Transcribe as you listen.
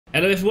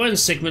Hello everyone,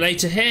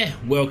 Sigmulator here.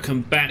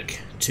 Welcome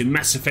back to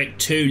Mass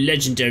Effect 2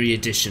 Legendary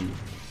Edition.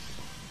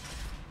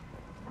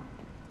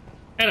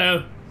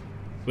 Hello.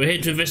 We're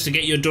here to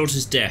investigate your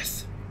daughter's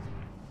death.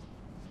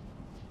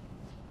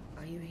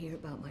 Are you here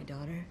about my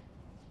daughter?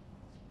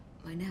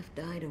 My nephew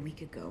died a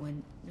week ago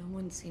and no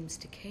one seems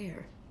to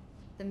care.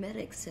 The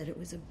medics said it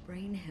was a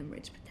brain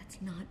hemorrhage, but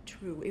that's not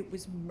true. It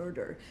was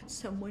murder.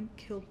 Someone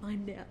killed my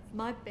nephew,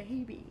 my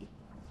baby.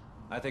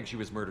 I think she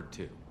was murdered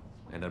too,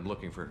 and I'm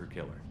looking for her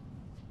killer.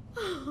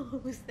 Oh,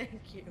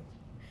 thank you.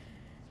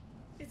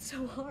 It's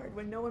so hard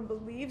when no one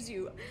believes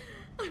you.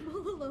 I'm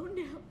all alone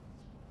now.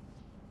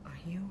 Are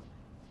you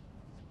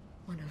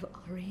one of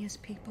Aria's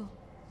people?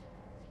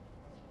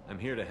 I'm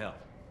here to help.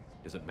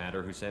 Does it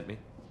matter who sent me?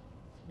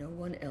 No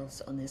one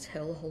else on this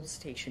hellhole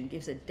station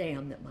gives a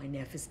damn that my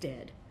nephew is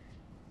dead.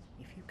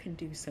 If you can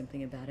do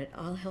something about it,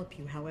 I'll help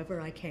you however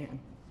I can.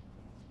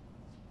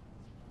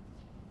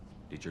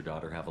 Did your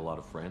daughter have a lot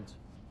of friends?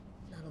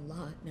 Not a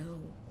lot, no.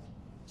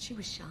 She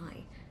was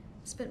shy.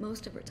 Spent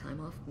most of her time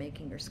off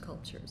making her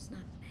sculptures, not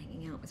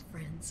hanging out with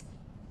friends.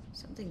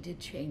 Something did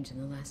change in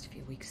the last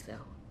few weeks,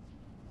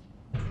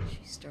 though.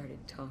 She started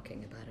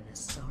talking about an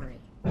Asari.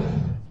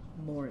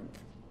 Morinth.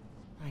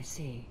 I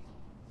see.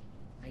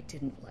 I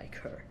didn't like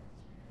her.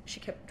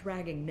 She kept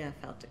dragging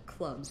Neff out to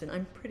clubs, and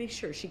I'm pretty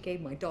sure she gave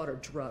my daughter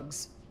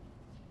drugs.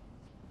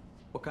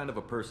 What kind of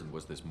a person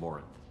was this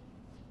Morinth?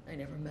 I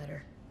never met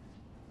her.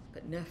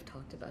 But Neff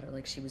talked about her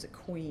like she was a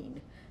queen.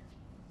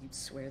 You'd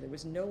swear there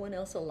was no one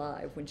else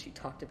alive when she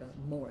talked about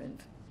Morinth.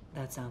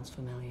 That sounds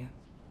familiar.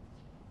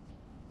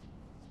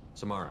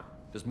 Samara,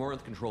 does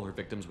Morinth control her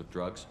victims with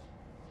drugs?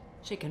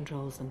 She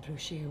controls them through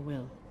sheer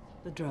will.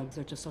 The drugs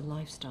are just a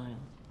lifestyle.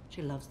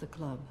 She loves the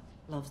club,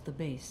 loves the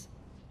base.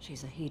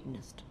 She's a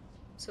hedonist.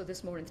 So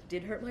this Morinth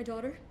did hurt my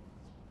daughter?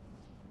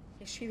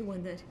 Is she the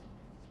one that...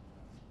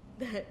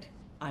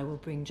 I will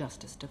bring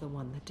justice to the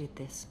one that did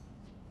this.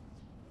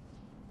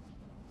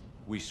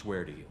 We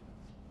swear to you.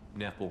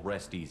 Neff will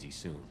rest easy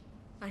soon.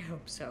 I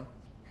hope so.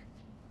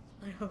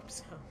 I hope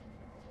so.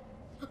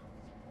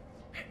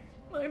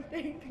 My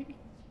baby.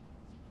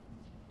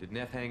 Did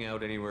Neff hang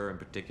out anywhere in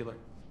particular?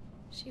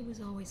 She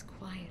was always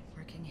quiet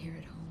working here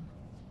at home.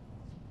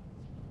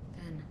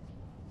 Then,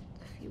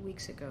 a few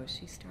weeks ago,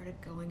 she started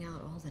going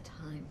out all the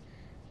time.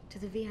 To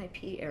the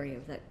VIP area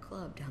of that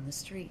club down the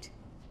street.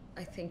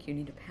 I think you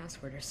need a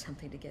password or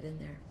something to get in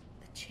there.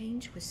 The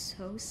change was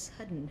so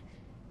sudden.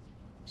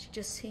 She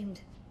just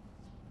seemed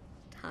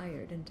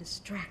tired and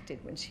distracted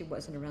when she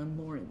wasn't around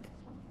Morinth.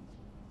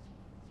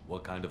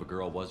 What kind of a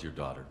girl was your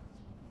daughter?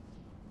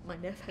 My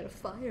nephew had a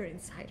fire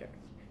inside her.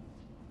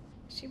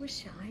 She was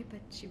shy,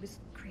 but she was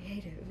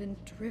creative and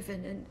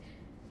driven and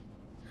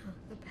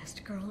the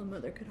best girl a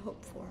mother could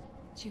hope for.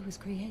 She was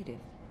creative.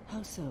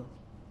 How so?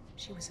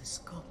 She was a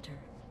sculptor.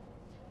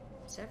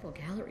 Several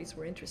galleries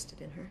were interested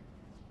in her.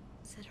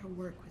 Said her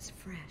work was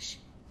fresh.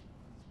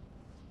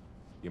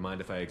 You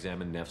mind if I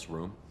examine Neff's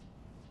room?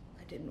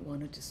 I didn't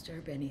want to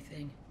disturb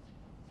anything.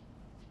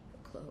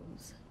 Her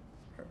clothes,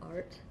 her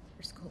art,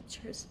 her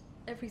sculptures,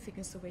 everything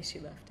is the way she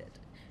left it.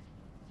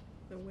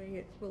 The way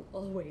it will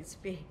always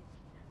be.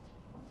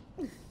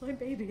 My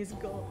baby is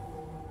gone.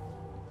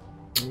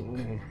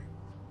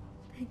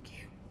 Thank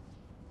you.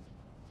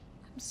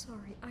 I'm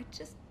sorry, I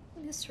just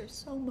miss her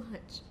so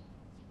much.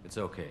 It's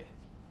okay.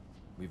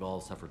 We've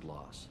all suffered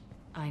loss.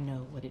 I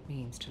know what it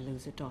means to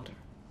lose a daughter.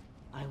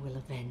 I will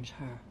avenge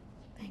her.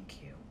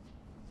 Thank you.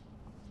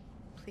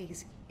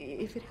 Please,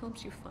 if it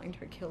helps you find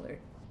her killer,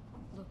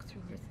 look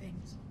through her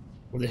things.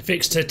 Well, they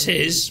fixed her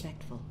tears.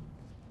 Respectful.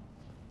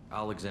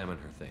 I'll examine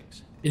her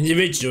things. In the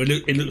original,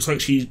 it looks like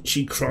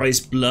she cries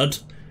blood.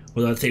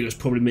 Although I think it was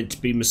probably meant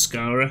to be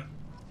mascara.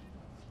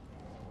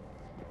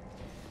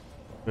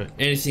 Right,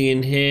 anything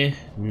in here?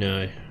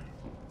 No.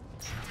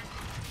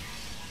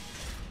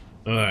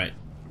 Alright.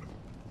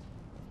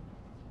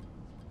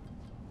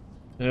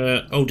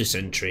 Oldest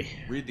entry.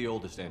 Read the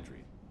oldest entry.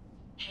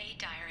 Hey,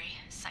 Diary.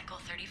 Cycle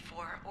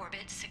 34,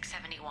 Orbit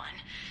 671.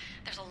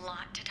 There's a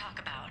lot to talk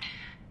about.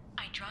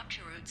 I dropped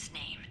Jarut's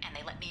name, and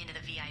they let me into the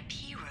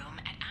VIP room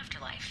at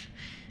Afterlife.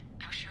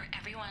 I was sure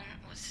everyone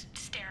was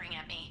staring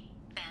at me.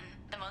 Then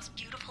the most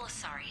beautiful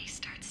Asari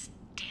starts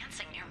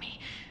dancing near me.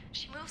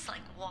 She moves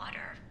like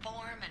water,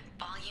 form and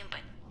volume,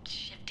 but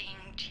shifting,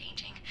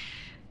 changing.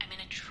 I'm in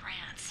a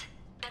trance.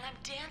 Then I'm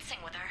dancing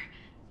with her.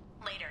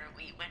 Later,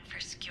 we went for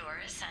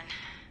skewers, and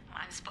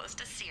I'm supposed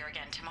to see her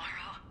again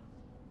tomorrow.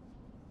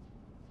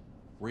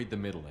 Read the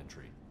middle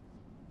entry.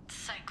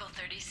 Cycle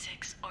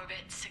 36,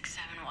 Orbit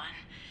 671.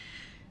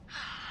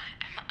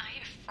 Am I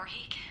a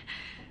freak?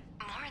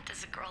 Morinth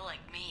is a girl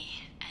like me,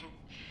 and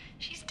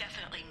she's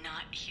definitely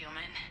not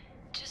human.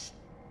 Just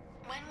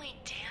when we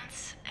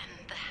dance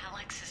and the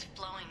helix is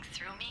flowing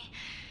through me,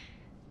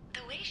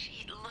 the way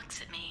she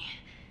looks at me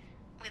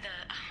with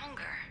a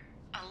hunger,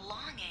 a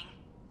longing,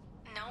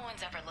 no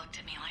one's ever looked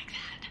at me like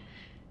that.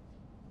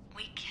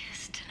 We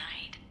kiss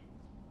tonight.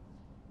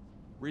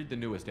 Read the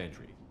newest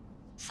entry.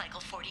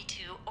 Cycle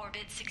 42,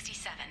 Orbit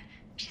 67.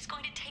 She's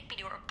going to take me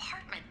to her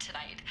apartment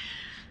tonight.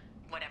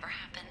 Whatever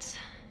happens,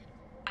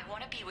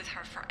 be with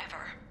her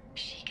forever.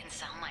 She can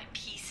sell my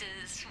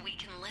pieces. We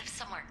can live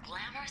somewhere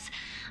glamorous,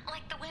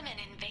 like the women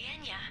in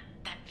Vanya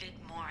that Vid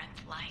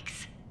Morinth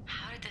likes.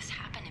 How did this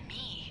happen to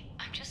me?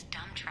 I'm just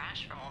dumb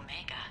trash from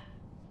Omega.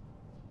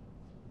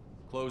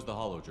 Close the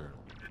holojournal.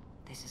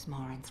 This is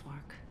Morinth's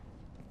work.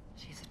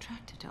 She's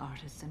attracted to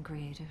artists and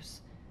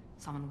creators.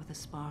 Someone with a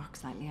spark,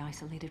 slightly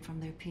isolated from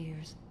their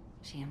peers.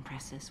 She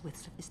impresses with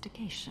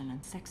sophistication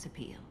and sex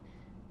appeal.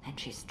 Then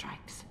she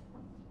strikes.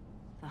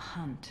 The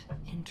hunt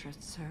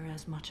interests her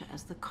as much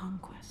as the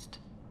conquest.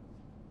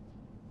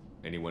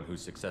 Anyone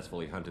who's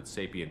successfully hunted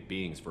sapient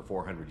beings for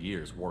 400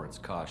 years warrants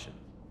caution.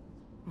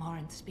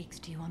 Morinth speaks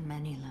to you on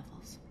many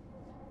levels.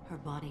 Her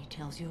body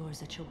tells yours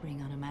that she'll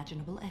bring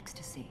unimaginable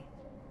ecstasy.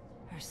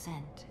 Her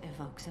scent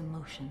evokes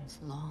emotions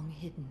long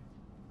hidden.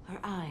 Her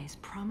eyes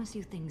promise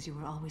you things you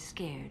were always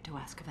scared to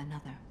ask of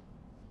another.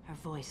 Her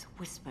voice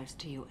whispers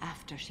to you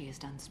after she is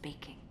done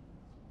speaking.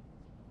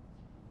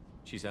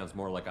 She sounds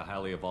more like a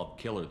highly evolved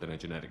killer than a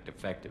genetic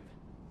defective.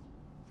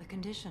 The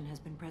condition has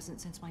been present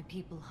since my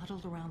people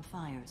huddled around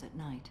fires at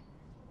night.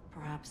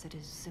 Perhaps it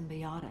is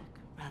symbiotic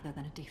rather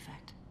than a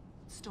defect.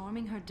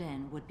 Storming her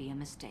den would be a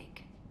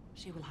mistake.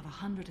 She will have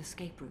 100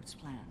 escape routes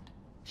planned.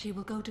 She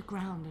will go to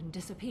ground and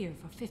disappear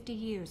for 50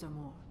 years or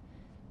more.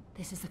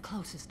 This is the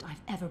closest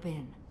I've ever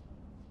been.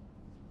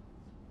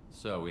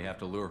 So we have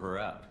to lure her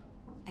out.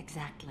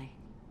 Exactly.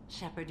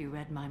 Shepard, you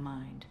read my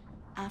mind.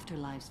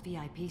 Afterlife's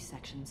VIP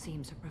section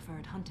seems her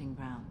preferred hunting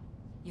ground.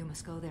 You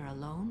must go there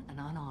alone and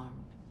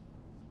unarmed.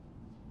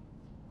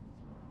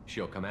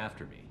 She'll come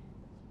after me.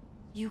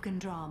 You can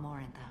draw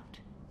Morinth out.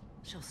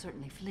 She'll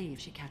certainly flee if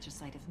she catches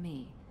sight of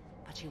me,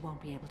 but she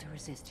won't be able to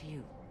resist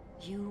you.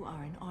 You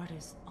are an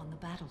artist on the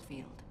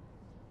battlefield.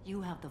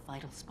 You have the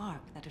vital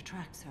spark that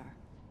attracts her.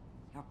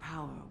 Your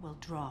power will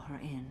draw her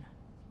in.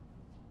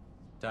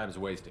 Time's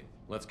wasting.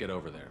 Let's get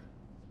over there.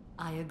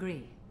 I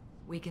agree.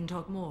 We can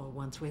talk more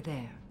once we're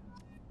there.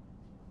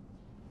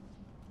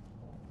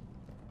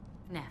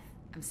 Neff,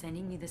 I'm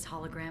sending you this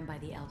hologram by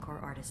the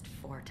Elcor artist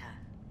Forta.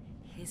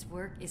 His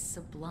work is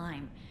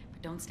sublime,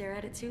 but don't stare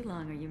at it too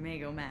long or you may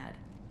go mad.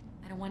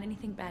 I don't want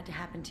anything bad to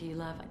happen to you,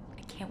 love.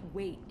 I can't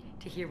wait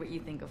to hear what you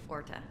think of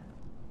Forta.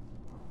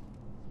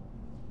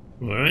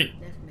 Alright.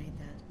 Neff made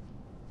that.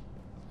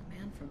 A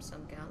man from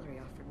some gallery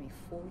offered me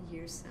 4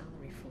 years'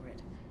 salary for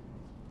it,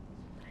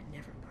 but I'd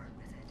never part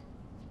with it.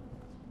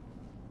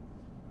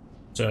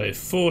 So,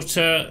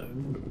 Forta,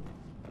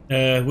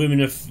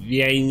 Women of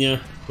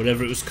Vienna,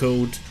 whatever it was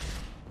called.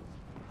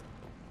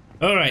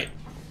 Alright.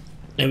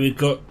 And we've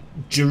got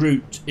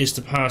Jarut is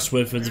the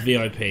password for the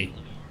VIP.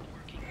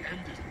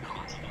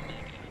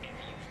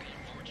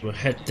 We'll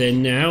head there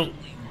now.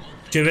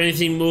 Do you have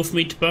anything more for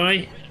me to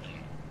buy?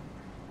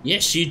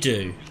 Yes, you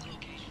do.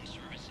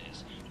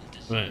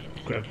 Right,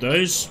 grab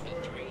those.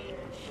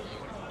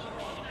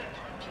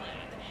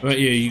 Right,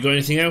 you got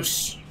anything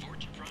else?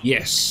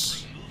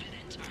 Yes.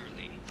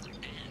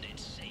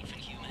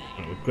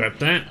 Right, we'll grab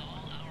that.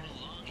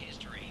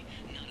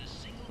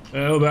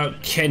 How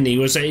about Kenny?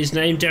 Was that his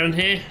name down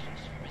here?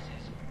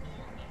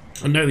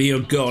 I know you're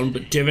gone,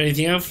 but do you have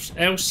anything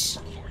else?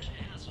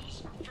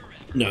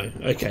 No,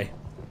 okay.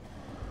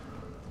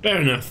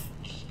 Fair enough.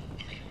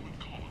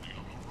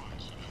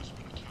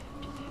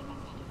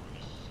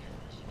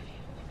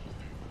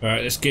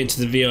 Alright, let's get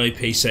into the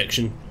VIP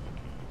section.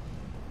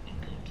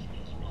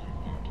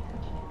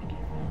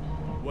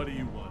 What do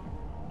you want?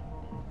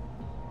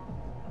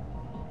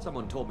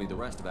 Someone told me the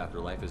rest of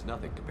Afterlife is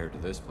nothing compared to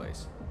this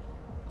place.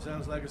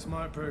 Sounds like a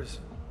smart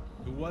person.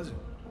 Who was it?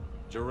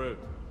 Jarut.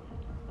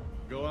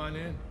 Go on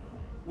in.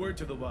 Word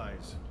to the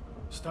wise.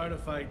 Start a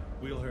fight,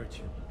 we'll hurt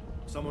you.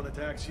 Someone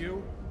attacks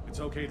you,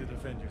 it's okay to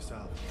defend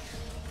yourself.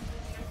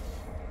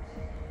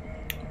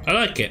 I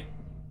like it.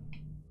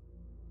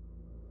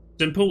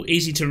 Simple,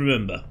 easy to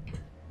remember.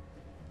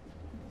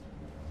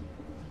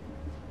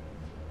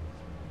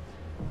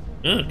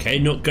 Okay,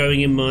 not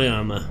going in my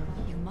armor.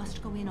 You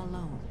must go in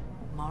alone.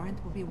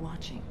 Morinth will be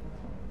watching.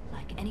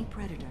 Like any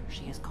predator,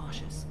 she is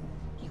cautious.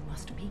 You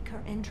must pique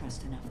her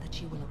interest enough that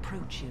she will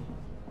approach you.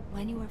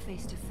 When you are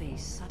face to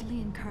face, subtly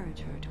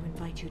encourage her to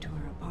invite you to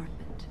her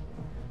apartment.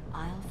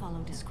 I'll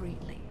follow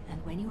discreetly,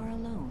 and when you are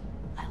alone,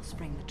 I'll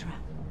spring the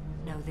trap.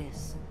 Know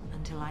this,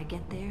 until I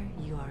get there,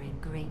 you are in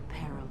great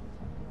peril.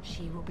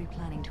 She will be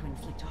planning to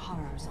inflict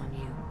horrors on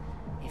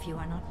you. If you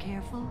are not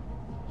careful,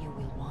 you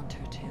will want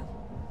her to.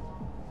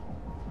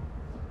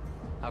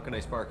 How can I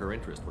spark her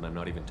interest when I'm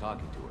not even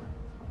talking to her?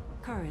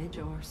 Courage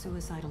or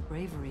suicidal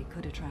bravery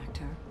could attract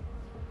her.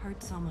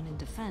 Hurt someone in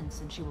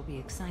defense and she will be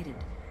excited.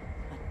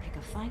 But pick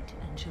a fight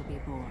and she'll be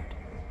bored.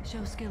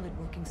 Show skill at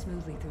working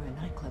smoothly through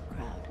a nightclub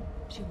crowd.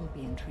 She will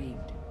be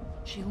intrigued.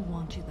 She'll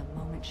want you the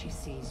moment she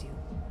sees you.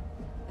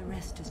 The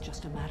rest is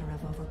just a matter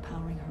of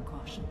overpowering her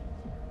caution.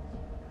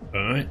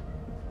 Alright.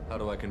 How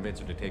do I convince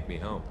her to take me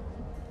home?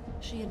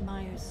 She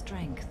admires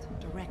strength,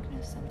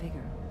 directness, and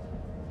vigor.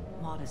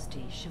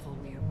 Modesty,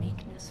 chivalry, or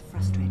meekness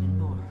frustrate and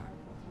bore her.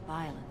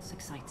 Violence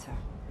excites her.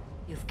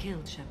 You've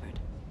killed Shepard.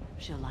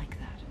 She'll like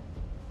that.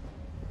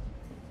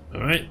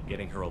 Alright.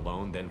 Getting her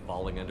alone, then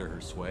falling under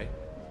her sway?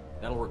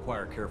 That'll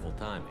require careful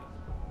timing.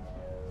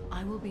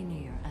 I will be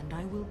near, and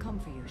I will come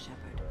for you,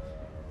 Shepard.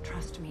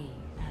 Trust me,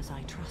 as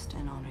I trust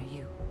and honor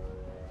you.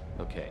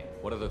 Okay,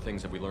 what other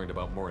things have we learned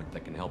about Morinth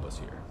that can help us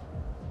here?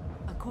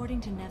 According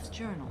to Neff's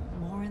journal,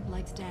 Morinth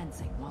likes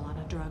dancing while on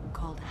a drug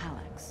called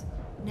Halax.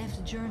 Neff's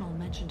journal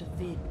mentioned a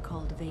vid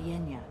called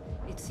Vayenya.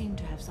 It seemed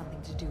to have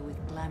something to do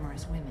with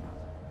glamorous women.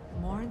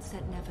 Morinth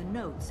sent Neff a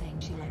note saying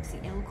she likes the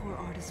Elcor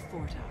artist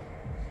Forta.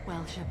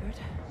 Well, Shepard,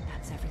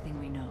 that's everything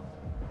we know.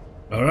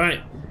 All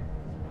right.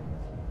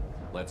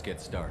 Let's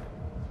get started.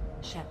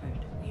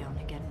 Shepard, we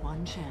only get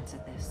one chance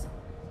at this.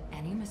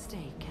 Any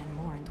mistake and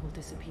Morinth will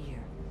disappear.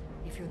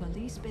 If you're the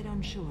least bit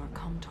unsure,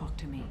 come talk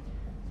to me.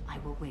 I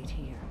will wait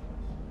here.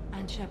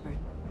 And Shepard,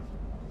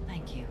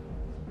 thank you.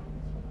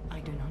 I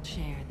do not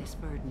share this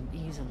burden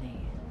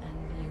easily,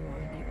 and you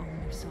are the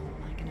only soul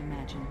I can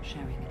imagine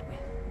sharing it with.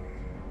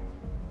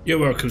 You're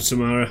welcome,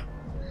 Samara.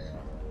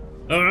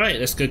 All right,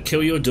 let's go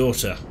kill your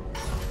daughter.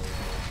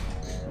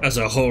 That's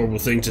a horrible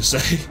thing to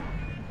say.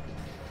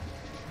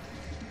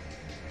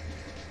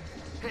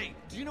 Hey,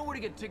 do you know where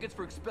to get tickets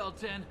for Expel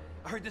 10?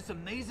 I heard this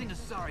amazing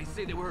Asari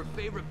say they were her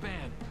favorite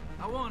band.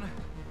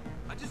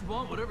 I just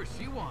want whatever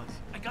she wants.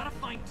 I gotta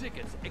find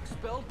tickets.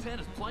 Expel 10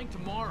 is playing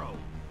tomorrow.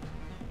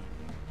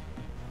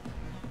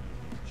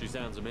 She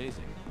sounds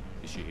amazing.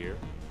 Is she here?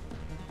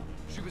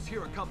 She was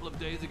here a couple of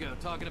days ago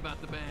talking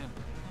about the band.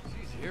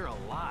 She's here a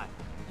lot.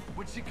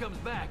 When she comes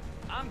back,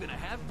 I'm gonna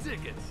have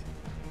tickets.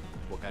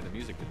 What kind of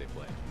music did they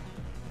play?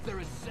 They're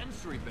a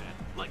sensory band.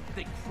 Like,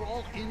 they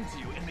crawl into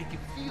you and make you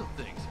feel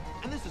things.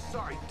 And this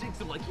Asari digs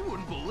them like you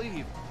wouldn't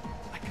believe.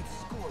 I could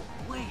score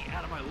way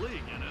out of my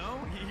league, you know?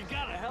 You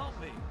gotta help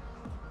me.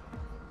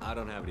 I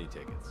don't have any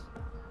tickets.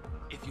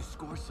 If you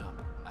score some,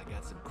 I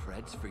got some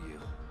creds for you.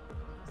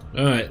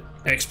 Alright,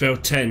 Expel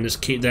 10, let's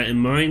keep that in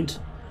mind.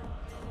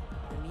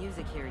 The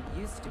music here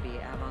used to be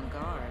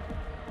avant-garde.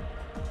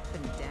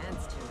 Couldn't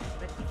dance to it,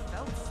 but he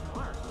felt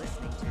smart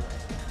listening to it.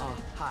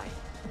 Hi.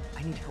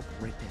 I need help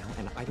right now,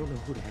 and I don't know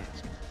who to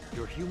ask.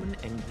 You're human,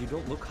 and you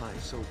don't look high,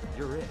 so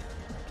you're it.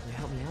 Can you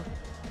help me out?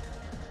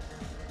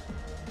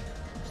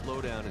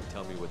 Slow down and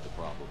tell me what the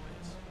problem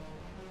is.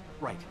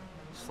 Right.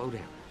 Slow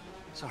down.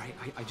 Sorry,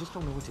 I just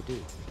don't know what to do.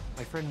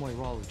 My friend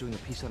Moiral is doing a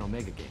piece on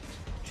Omega Games.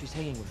 She's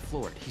hanging with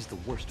Florid. He's the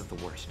worst of the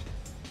worst.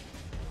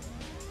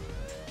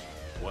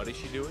 What is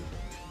she doing?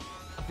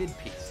 A vid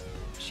piece.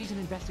 She's an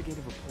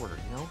investigative reporter,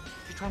 you know?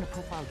 She's trying to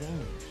profile gang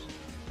leaders.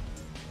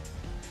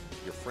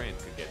 Your friend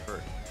could get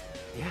hurt.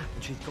 Yeah,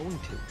 and she's going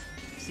to.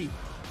 See,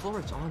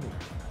 Florid's on there.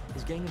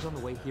 His gang is on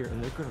the way here,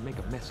 and they're gonna make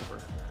a mess of her.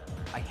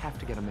 I have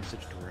to get a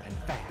message to her, and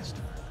fast.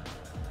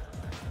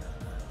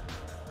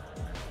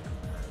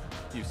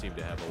 You seem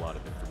to have a lot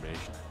of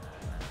information.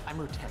 I'm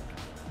her tech.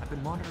 I've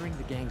been monitoring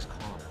the gang's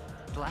comm.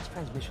 The last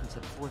transmission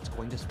said Florid's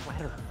going to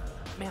splatter her.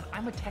 Man,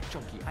 I'm a tech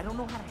junkie. I don't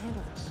know how to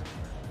handle this.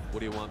 What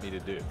do you want me to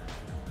do?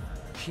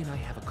 She and I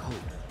have a code.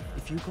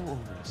 If you go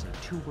over and say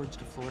 2 words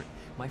to Florid,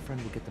 my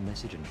friend will get the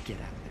message and get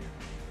out of there.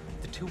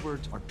 The 2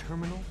 words are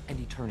terminal and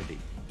eternity.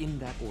 In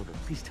that order.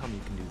 Please tell me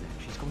you can do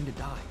that. She's going to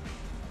die.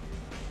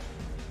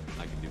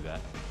 I can do that.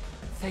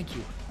 Thank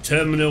you.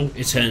 Terminal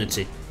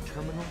eternity.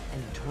 Terminal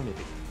and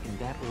eternity. In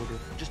that order,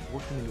 just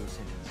work them into a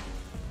sentence.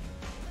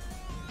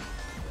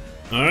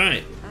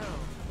 Alright.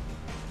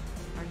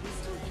 Oh. Are you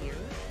still here?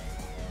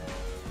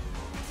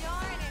 You're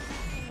an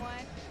interesting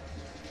one.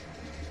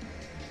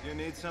 You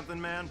need something,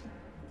 man?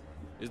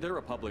 Is there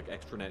a public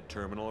extranet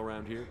terminal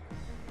around here?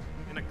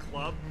 In a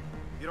club?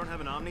 You don't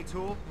have an Omni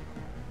tool?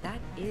 That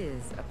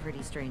is a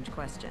pretty strange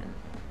question.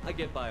 I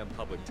get by on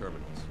public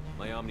terminals.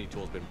 My Omni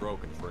tool's been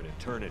broken for an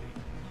eternity.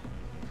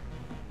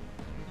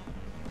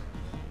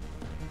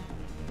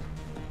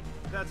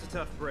 That's a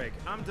tough break.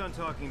 I'm done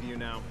talking to you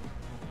now.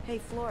 Hey,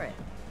 Florid.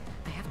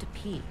 I have to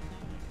pee.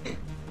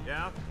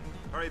 Yeah?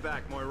 Hurry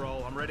back,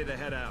 Moiral. I'm ready to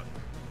head out.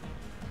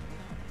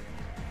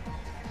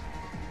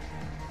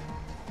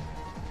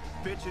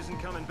 Bitch isn't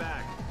coming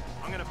back.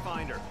 I'm gonna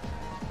find her.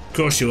 Of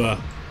course you are.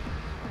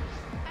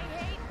 I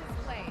hate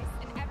this place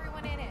and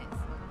everyone in it.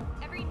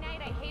 Every night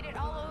I hate it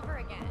all over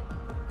again.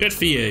 Good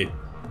for you.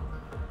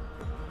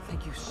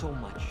 Thank you so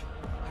much.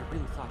 I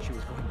really thought she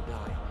was going to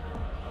die.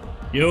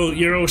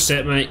 You're all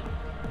set, mate.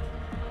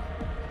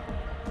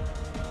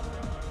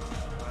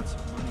 Lots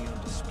of money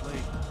on display.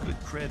 Good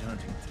cred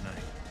hunting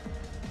tonight.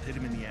 Hit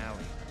him in the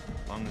alley.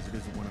 As long as it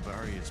isn't one of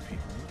Arya's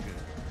people, we're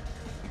good.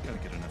 We gotta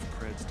get enough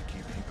creds to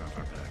keep Hank off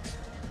our backs.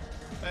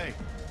 Hey,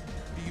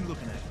 what are you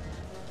looking at?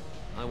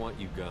 I want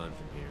you gone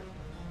from here.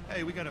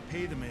 Hey, we gotta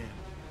pay the man.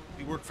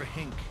 We work for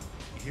Hank.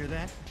 You hear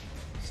that?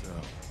 So,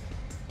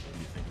 what do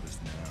you think of this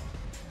now?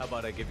 How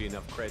about I give you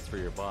enough creds for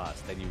your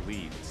boss, then you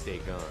leave and stay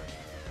gone.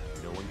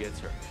 No one gets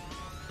hurt.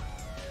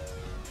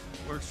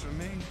 Works for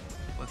me.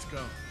 Let's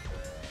go.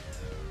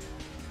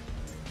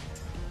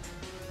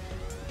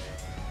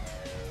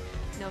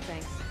 No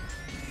thanks.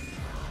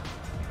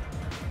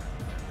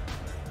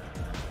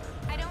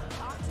 I don't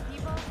talk to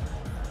people.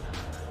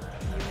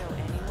 You know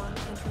anyone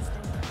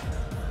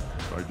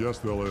interesting? I guess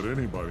they'll let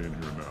anybody in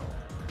here now.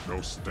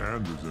 No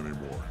standards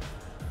anymore.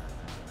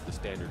 The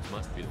standards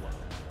must be low.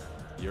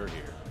 You're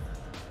here.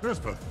 It's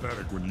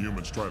pathetic when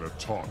humans try to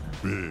talk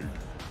big.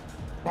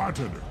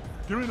 Bartender,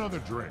 give me another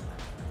drink.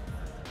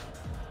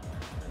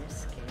 You're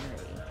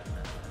scary.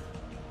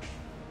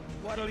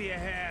 What'll you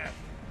have?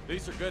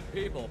 These are good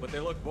people, but they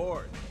look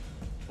bored.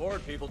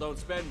 Bored people don't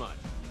spend much.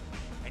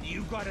 And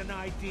you got an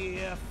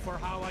idea for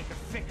how I could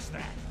fix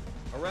that?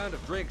 A round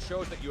of drinks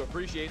shows that you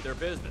appreciate their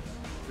business.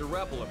 Your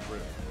rep will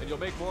improve, and you'll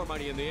make more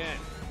money in the end.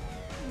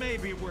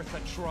 Maybe worth a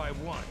try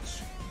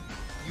once.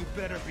 You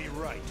better be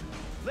right.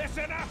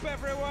 Listen up,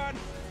 everyone!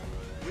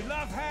 We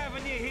love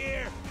having you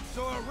here,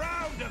 so a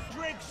round of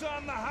drinks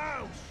on the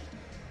house!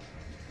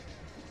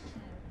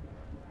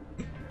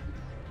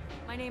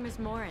 My name is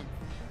Morin.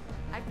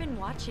 I've been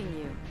watching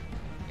you.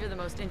 You're the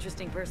most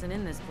interesting person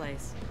in this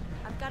place.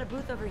 I've got a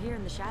booth over here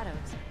in the shadows.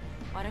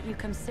 Why don't you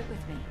come sit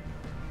with me?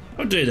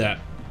 I'll do that.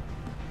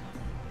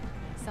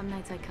 Some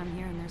nights I come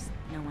here and there's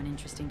no one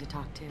interesting to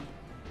talk to.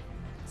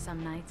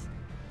 Some nights,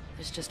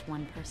 there's just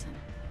one person.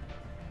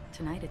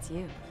 Tonight it's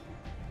you.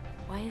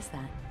 Why is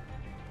that?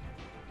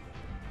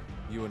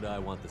 You and I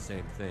want the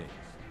same things.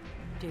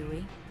 Do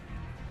we?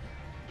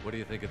 What do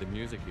you think of the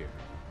music here?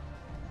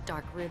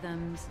 Dark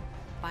rhythms,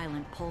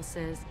 violent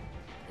pulses.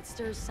 It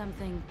stirs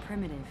something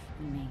primitive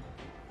in me.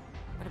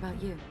 What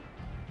about you?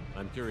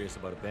 I'm curious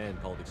about a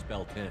band called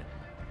Expel 10.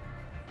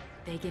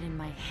 They get in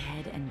my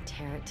head and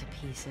tear it to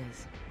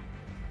pieces.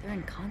 They're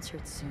in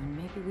concert soon.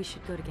 Maybe we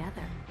should go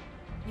together.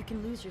 You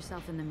can lose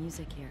yourself in the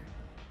music here.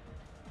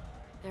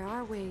 There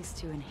are ways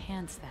to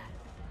enhance that.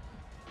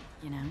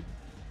 You know?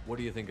 What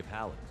do you think of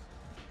Hallex?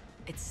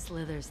 It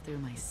slithers through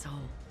my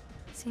soul.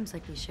 Seems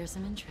like we share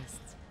some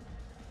interests.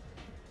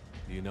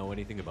 Do you know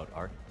anything about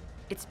art?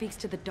 It speaks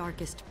to the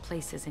darkest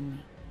places in me.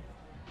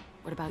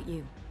 What about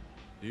you?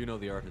 Do you know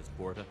the artist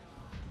Borta?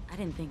 I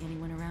didn't think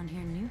anyone around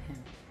here knew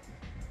him.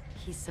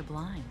 He's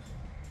sublime.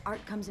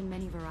 Art comes in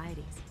many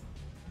varieties.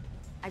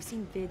 I've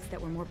seen vids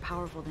that were more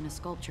powerful than a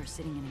sculpture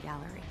sitting in a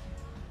gallery.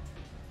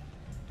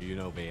 Do you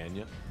know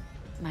Vaenya?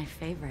 My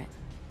favorite.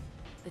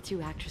 The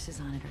two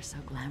actresses on it are so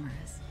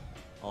glamorous.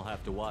 I'll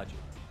have to watch it.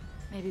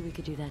 Maybe we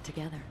could do that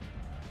together.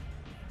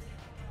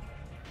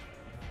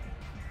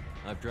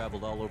 I've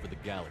traveled all over the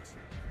galaxy.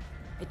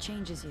 It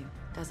changes you,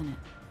 doesn't it?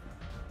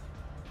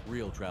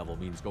 Real travel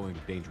means going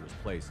to dangerous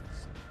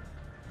places.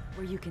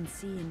 Where you can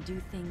see and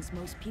do things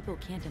most people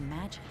can't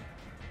imagine.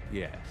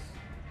 Yes.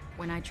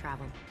 When I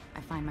travel,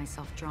 I find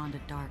myself drawn to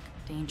dark,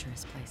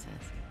 dangerous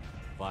places.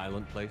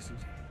 Violent places?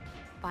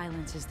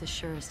 Violence is the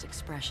surest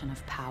expression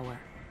of power.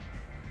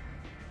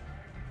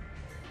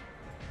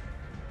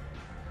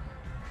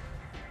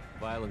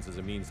 Violence is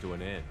a means to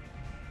an end.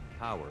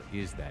 Power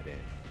is that end.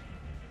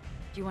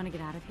 Do you want to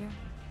get out of here?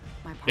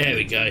 My There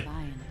we go.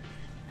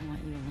 I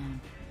want you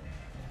alone.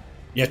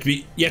 You have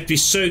to be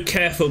so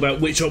careful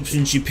about which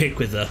options you pick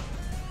with her.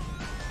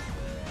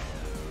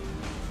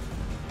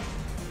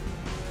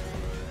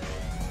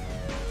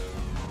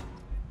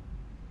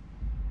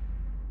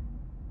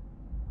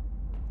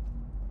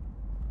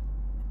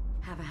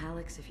 Have a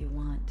Hallex if you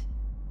want.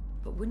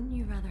 But wouldn't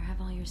you rather have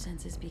all your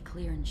senses be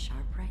clear and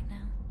sharp right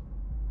now?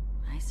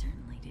 I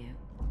certainly do.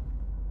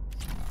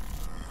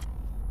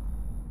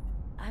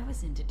 I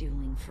was into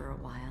dueling for a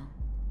while.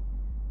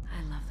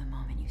 I love the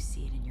moment you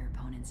see it in your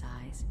opponent's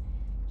eyes.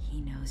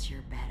 He knows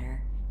you're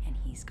better, and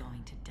he's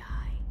going to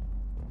die.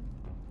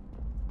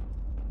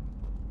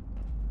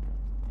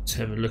 Let's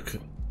have a look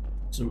at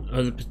some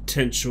other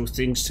potential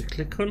things to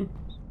click on.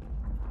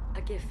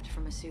 A gift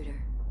from a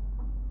suitor.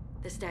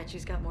 The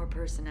statue's got more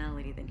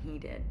personality than he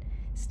did.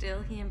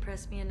 Still, he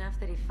impressed me enough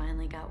that he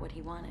finally got what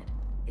he wanted.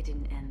 It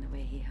didn't end the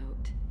way he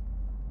hoped.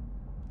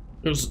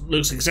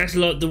 Looks exactly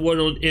like the one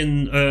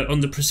on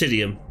the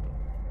Presidium.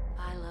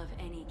 I love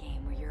any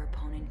game where your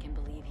opponent can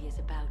believe he is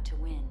about to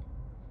win,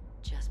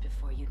 just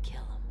before you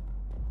kill him.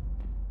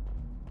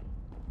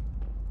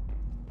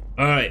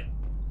 Alright.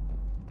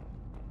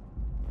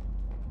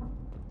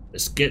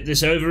 Let's get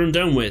this over and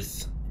done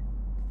with.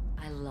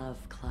 I love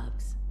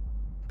clubs.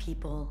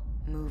 People,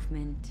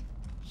 movement,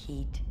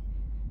 heat.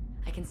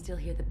 I can still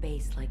hear the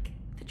bass like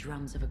the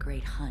drums of a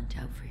great hunt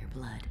out for your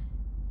blood.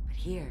 But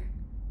here,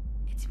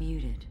 it's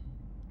muted,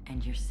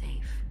 and you're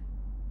safe.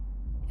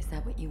 Is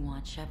that what you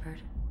want,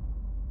 Shepard?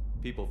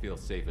 People feel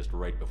safest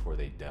right before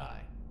they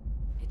die.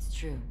 It's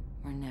true.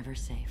 We're never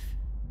safe.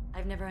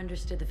 I've never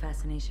understood the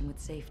fascination with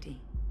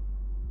safety.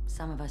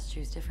 Some of us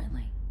choose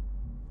differently.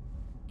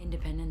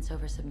 Independence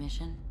over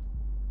submission?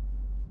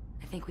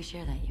 I think we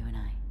share that, you and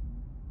I.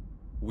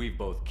 We've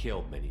both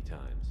killed many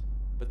times,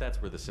 but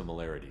that's where the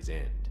similarities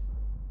end.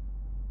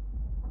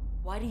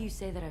 Why do you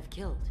say that I've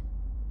killed?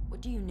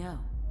 What do you know?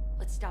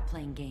 Let's stop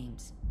playing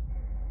games.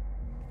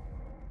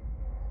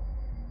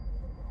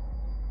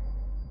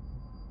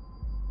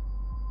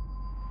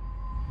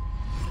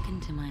 Look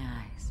into my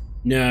eyes.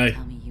 No.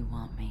 Tell me you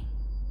want me.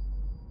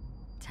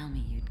 Tell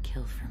me you'd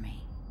kill for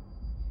me.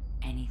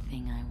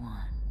 Anything I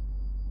want.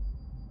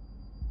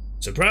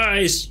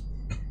 Surprise!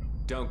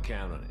 Don't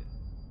count on it.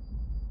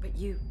 But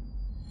you...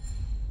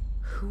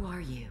 Who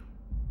are you?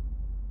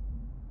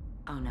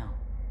 Oh no.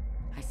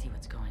 I see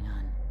what's going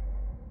on.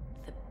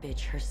 The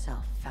bitch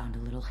herself found a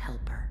little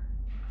helper.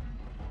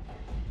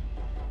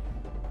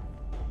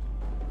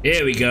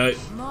 Here we go.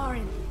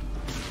 Marin.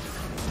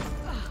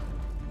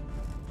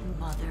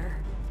 Mother.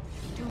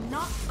 Do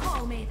not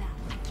call me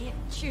that. I can't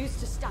choose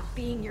to stop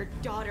being your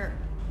daughter,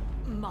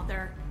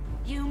 Mother.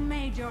 You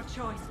made your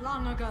choice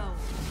long ago.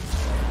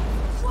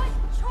 What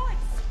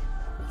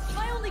choice?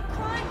 My only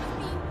crime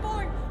was being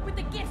born with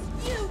the gifts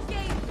you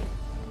gave me.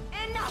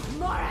 Enough,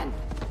 Marin!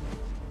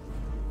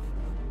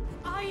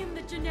 I am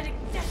the genetic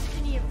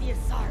destiny of the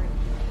Asari.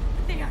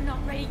 They are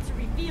not ready to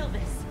reveal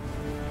this.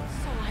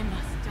 So I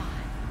must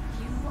die.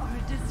 You are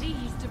a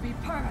disease to be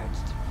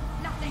purged.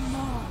 Nothing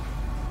more.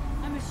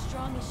 I'm as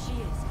strong as she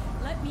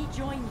is. Let me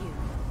join you.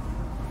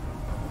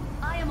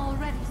 I am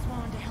already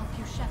sworn to help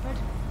you, Shepard.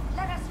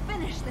 Let us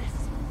finish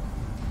this.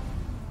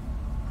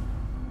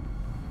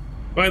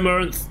 Bye,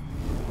 Morinth.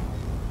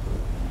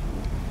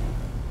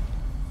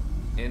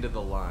 End of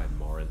the line,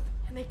 Morinth.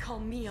 And they call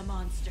me a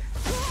monster.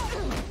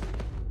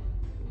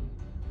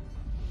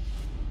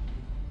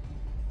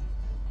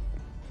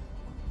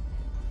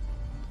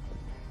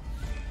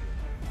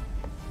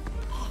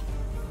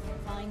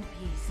 Find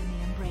peace in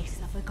the embrace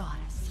of the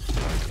goddess.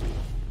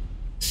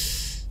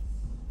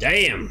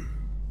 Damn.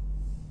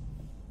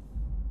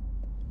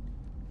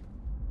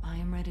 I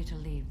am ready to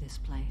leave this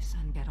place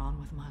and get on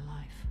with my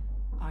life.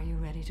 Are you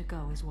ready to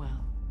go as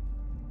well?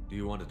 Do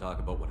you want to talk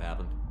about what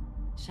happened?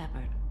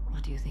 Shepard,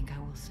 what do you think I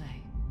will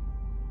say?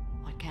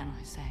 What can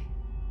I say?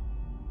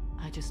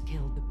 I just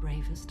killed the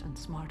bravest and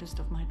smartest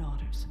of my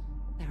daughters.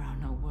 There are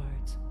no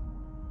words.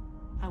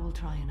 I will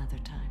try another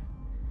time.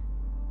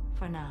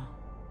 For now,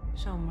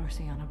 show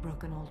mercy on a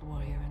broken old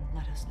warrior and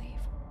let us leave.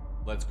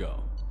 Let's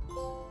go.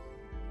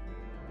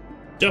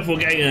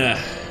 Doppelganger.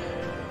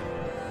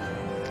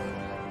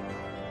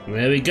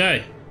 There we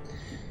go.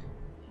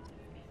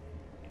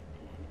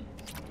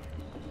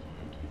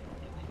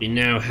 We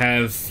now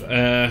have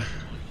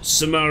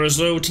Samara's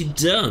loyalty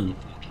done.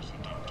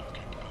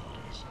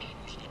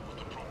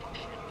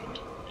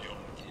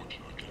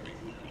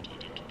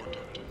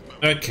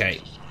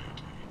 Okay.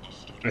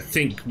 I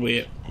think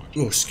we're...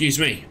 Oh, excuse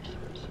me.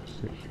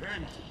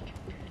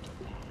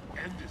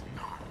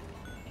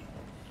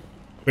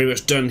 Pretty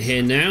much done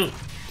here now.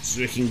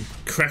 So we can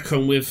crack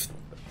on with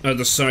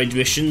other side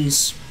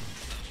missions.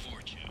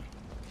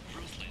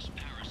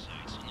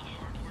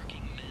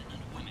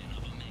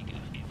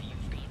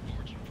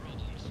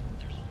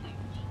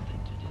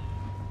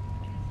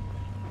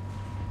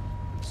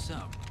 So,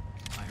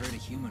 I heard a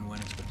human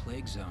went into the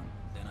plague zone.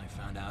 Then I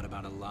found out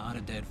about a lot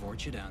of dead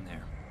Vorcha down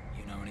there.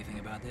 You know anything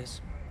about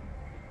this?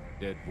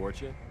 Dead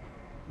Vorcha?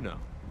 No.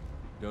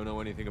 Don't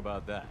know anything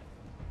about that.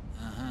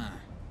 Uh-huh.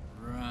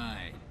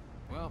 Right.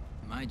 Well,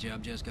 my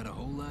job just got a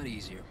whole lot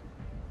easier.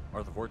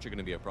 Are the Vorcha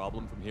gonna be a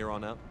problem from here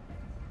on out?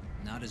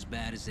 Not as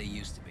bad as they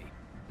used to be.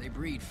 They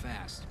breed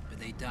fast, but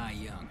they die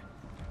young.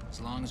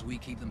 As long as we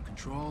keep them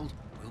controlled,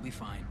 we'll be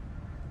fine.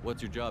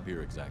 What's your job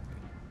here exactly?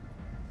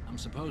 I'm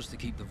supposed to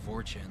keep the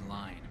Vorcha in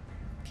line.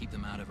 Keep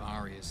them out of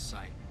Arya's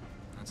sight.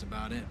 That's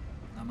about it.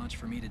 Not much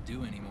for me to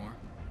do anymore.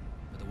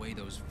 But the way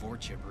those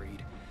Vorcha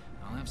breed,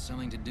 I'll have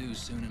something to do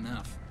soon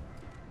enough.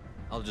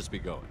 I'll just be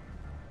going.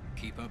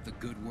 Keep up the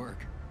good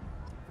work.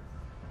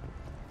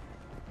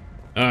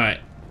 Alright.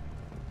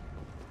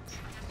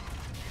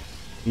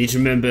 Need to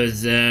remember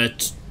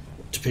that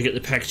to pick up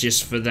the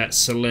packages for that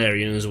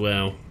Solarian as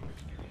well.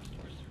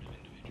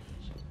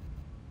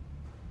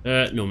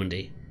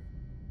 Normandy.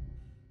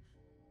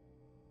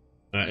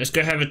 Alright, let's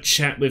go have a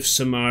chat with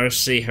Samara,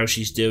 see how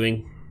she's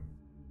doing.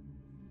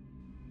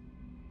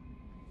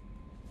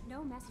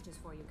 No messages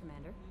for you,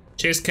 Commander.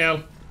 Cheers,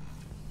 Cal.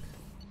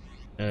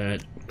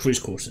 Cruise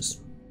quarters.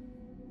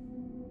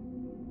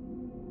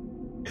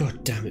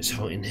 God damn, it's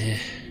hot in here.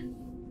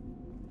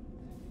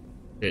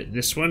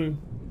 This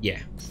one? Yeah.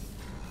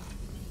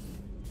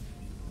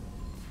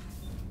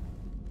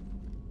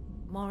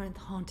 Morinth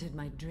haunted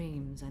my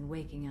dreams and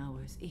waking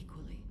hours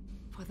equally.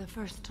 For the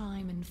first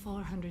time in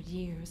 400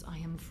 years, I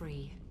am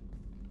free.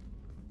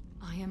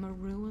 I am a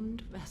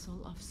ruined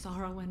vessel of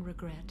sorrow and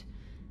regret,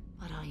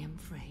 but I am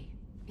free.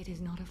 It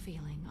is not a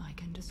feeling I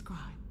can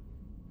describe.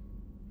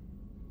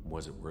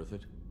 Was it worth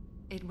it?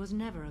 It was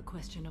never a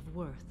question of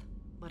worth,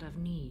 but of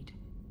need.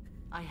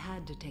 I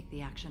had to take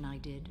the action I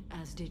did,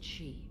 as did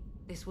she.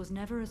 This was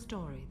never a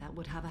story that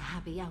would have a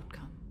happy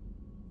outcome.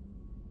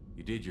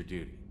 You did your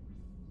duty.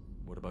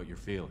 What about your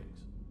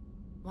feelings?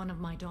 One of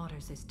my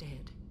daughters is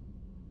dead.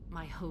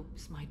 My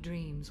hopes, my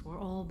dreams were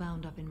all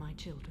bound up in my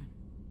children.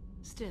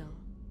 Still,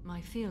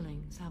 my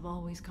feelings have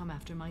always come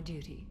after my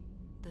duty.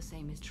 The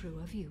same is true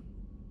of you.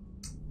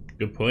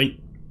 Good point.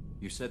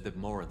 You said that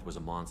Morinth was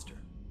a monster,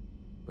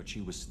 but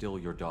she was still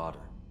your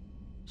daughter.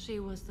 She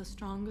was the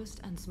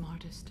strongest and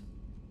smartest.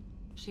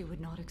 She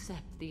would not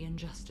accept the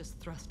injustice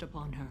thrust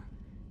upon her.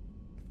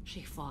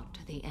 She fought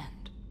to the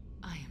end.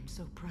 I am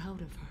so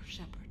proud of her,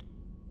 Shepard.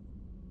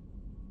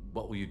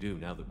 What will you do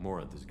now that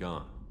Morinth is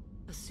gone?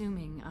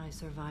 Assuming I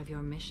survive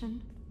your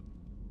mission,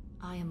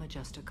 I am a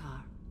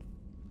Justicar.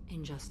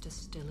 Injustice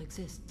still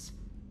exists.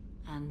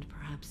 and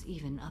perhaps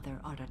even other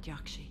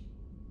Ardatyakshi.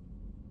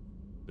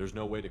 There's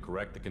no way to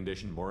correct the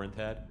condition Morinth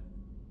had?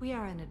 We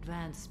are an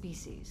advanced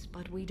species,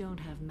 but we don't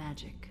have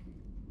magic.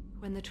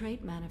 When the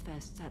trait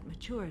manifests at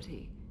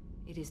maturity,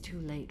 it is too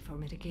late for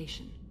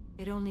mitigation.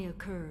 It only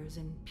occurs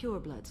in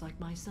purebloods like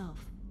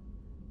myself.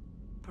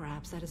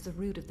 Perhaps that is the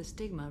root of the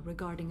stigma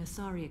regarding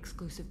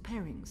Asari-exclusive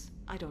pairings.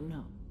 I don't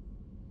know.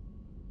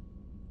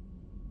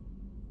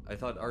 I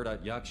thought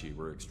Ardatyakshi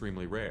were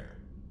extremely rare.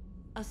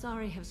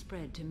 Asari have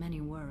spread to many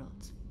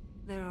worlds.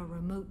 There are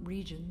remote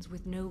regions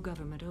with no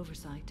government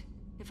oversight.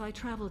 If I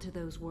travel to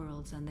those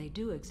worlds and they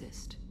do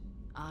exist,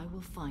 I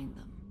will find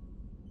them.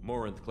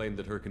 Morinth claimed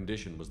that her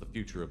condition was the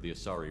future of the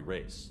Asari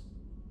race.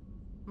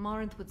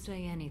 Morinth would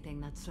say anything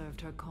that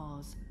served her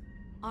cause.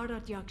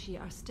 Ardatyakshi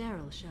are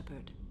sterile,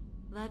 Shepard.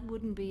 That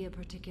wouldn't be a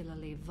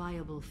particularly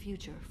viable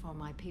future for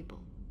my people.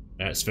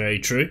 That's very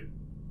true.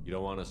 You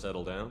don't want to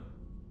settle down?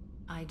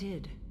 I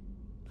did.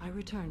 I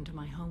returned to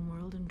my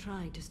homeworld and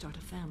tried to start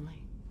a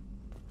family.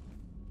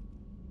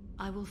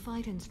 I will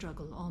fight and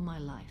struggle all my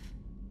life.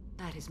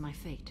 That is my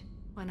fate.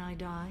 When I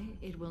die,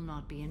 it will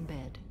not be in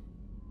bed.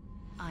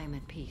 I am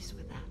at peace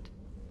with that.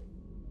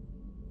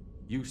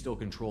 You still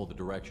control the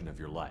direction of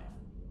your life.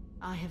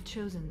 I have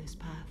chosen this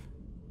path.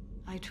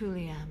 I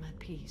truly am at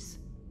peace.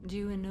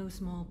 Due in no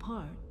small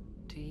part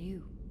to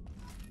you.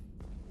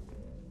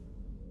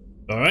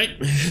 Alright.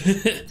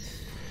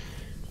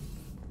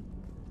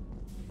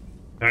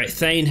 Alright,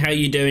 Thane, how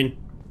you doing?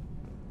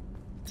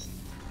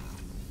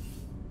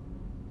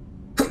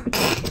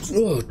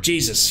 Oh,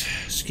 Jesus.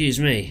 Excuse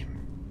me.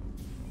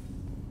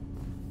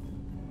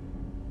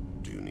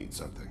 Do you need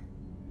something?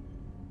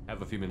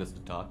 Have a few minutes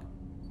to talk?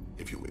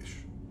 If you wish.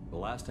 The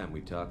last time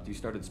we talked, you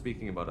started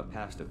speaking about a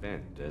past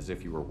event, as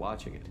if you were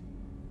watching it.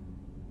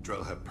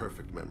 Drell have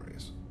perfect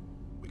memories.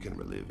 We can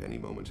relive any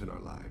moment in our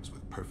lives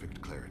with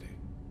perfect clarity.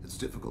 It's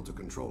difficult to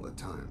control at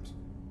times.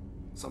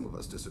 Some of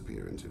us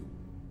disappear into,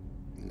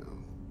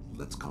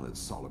 let's call it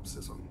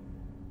solipsism.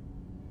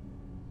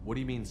 What do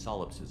you mean,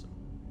 solipsism?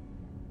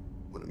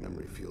 When a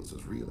memory feels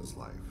as real as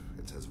life,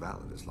 it's as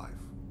valid as life.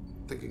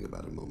 Thinking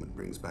about a moment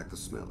brings back the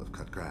smell of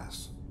cut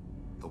grass,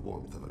 the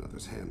warmth of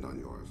another's hand on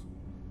yours,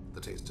 the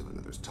taste of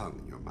another's tongue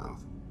in your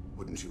mouth.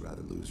 Wouldn't you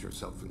rather lose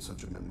yourself in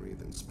such a memory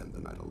than spend the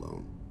night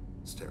alone,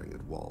 staring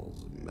at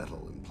walls of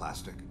metal and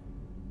plastic?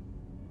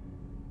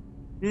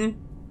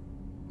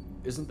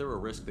 Isn't there a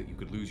risk that you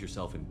could lose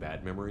yourself in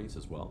bad memories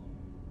as well?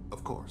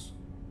 Of course.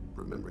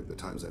 Remembering the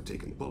times I've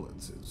taken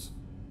bullets is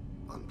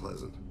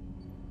unpleasant.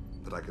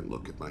 But I can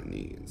look at my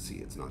knee and see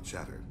it's not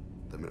shattered.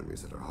 The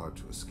memories that are hard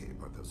to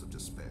escape are those of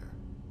despair.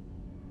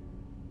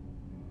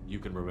 You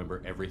can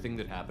remember everything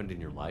that happened in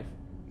your life?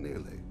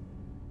 Nearly.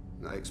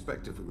 I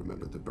expect if we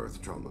remembered the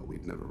birth trauma,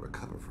 we'd never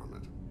recover from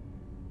it.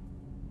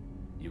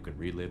 You can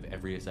relive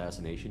every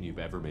assassination you've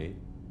ever made?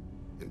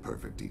 In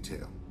perfect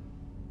detail.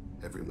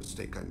 Every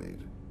mistake I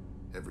made.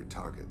 Every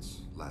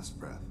target's last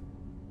breath.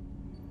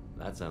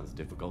 That sounds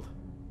difficult.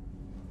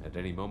 At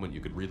any moment,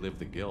 you could relive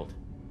the guilt.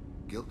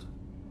 Guilt?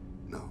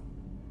 No.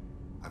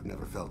 I've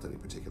never felt any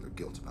particular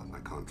guilt about my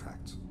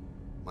contracts.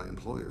 My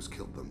employers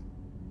killed them.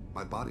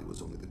 My body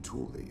was only the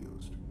tool they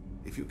used.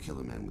 If you kill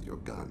a man with your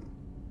gun,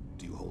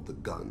 do you hold the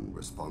gun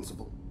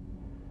responsible?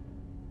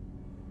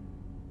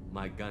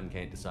 My gun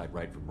can't decide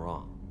right from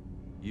wrong.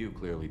 You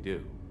clearly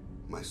do.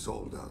 My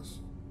soul does.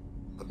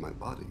 But my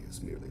body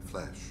is merely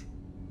flesh.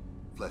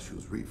 Flesh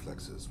whose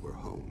reflexes were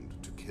honed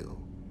to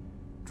kill.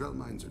 Drell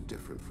minds are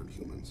different from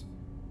humans.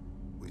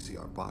 We see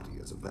our body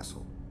as a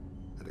vessel,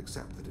 and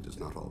accept that it is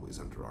not always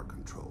under our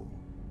control.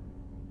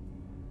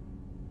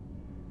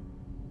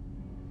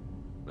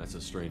 That's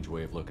a strange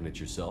way of looking at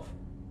yourself.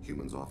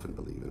 Humans often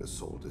believe in a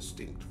soul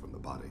distinct from the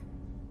body.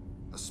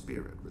 A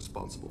spirit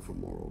responsible for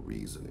moral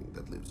reasoning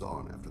that lives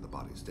on after the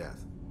body's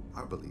death.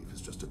 Our belief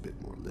is just a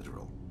bit more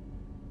literal.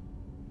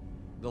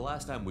 The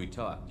last time we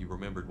talked, you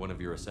remembered one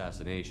of your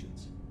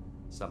assassinations.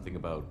 Something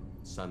about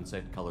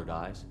sunset-colored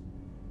eyes?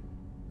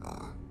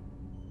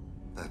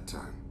 That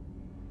time.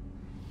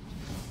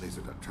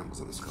 Laser dot trembles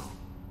in the skull.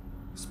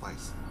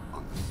 Spice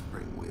on the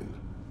spring wind.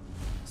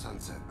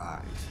 Sunset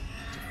eyes,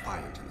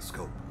 defiant in the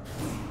scope.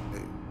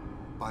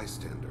 A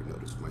bystander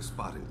noticed my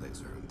spotting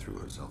laser and threw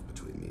herself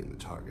between me and the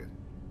target.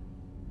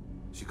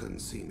 She couldn't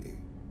see me,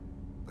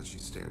 but she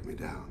stared me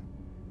down.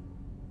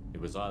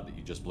 It was odd that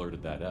you just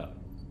blurted that out.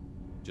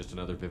 Just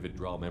another vivid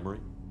draw memory?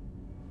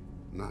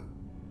 No.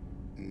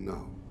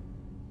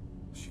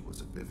 She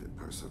was a vivid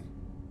person.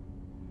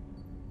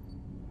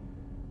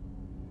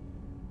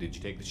 Did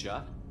you take the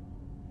shot?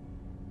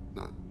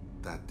 Not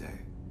that day.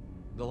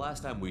 The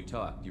last time we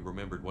talked, you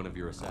remembered one of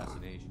your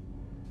assassinations.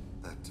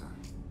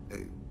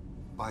 A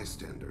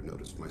bystander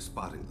noticed my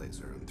spotting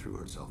laser and threw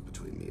herself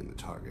between me and the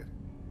target.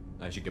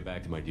 I should get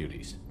back to my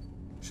duties.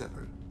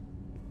 Shepard,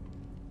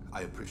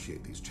 I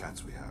appreciate these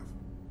chats we have.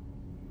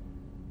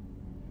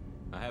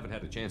 I haven't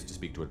had a chance to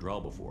speak to a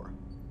Drell before.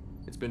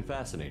 It's been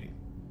fascinating.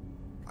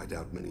 I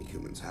doubt many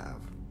humans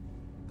have.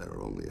 There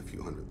are only a few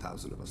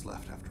 100,000 of us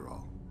left after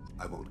all.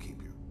 I won't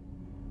keep you.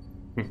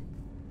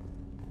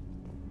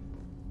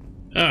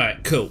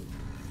 Alright, cool.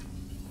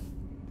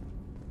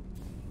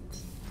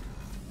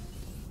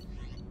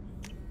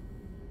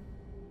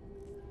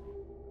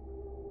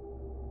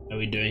 How are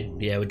we doing?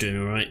 Yeah, we're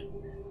doing alright.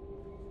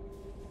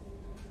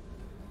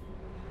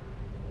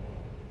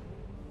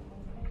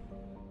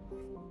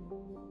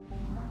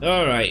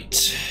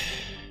 Alright.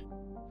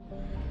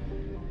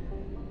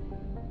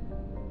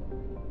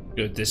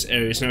 Good, this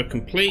area is now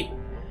complete.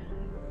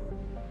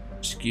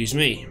 Excuse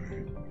me.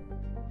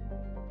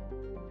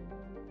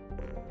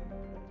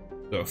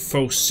 Got a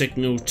false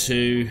signal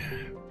to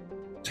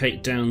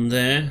take down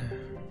there.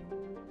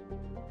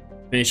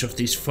 Finish off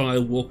these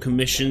firewalker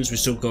missions. We've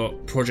still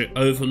got Project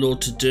Overlord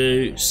to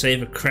do.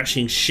 Save a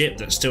crashing ship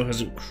that still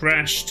hasn't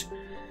crashed.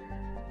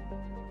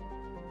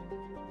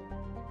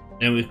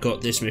 And we've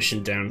got this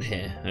mission down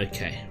here.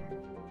 Okay.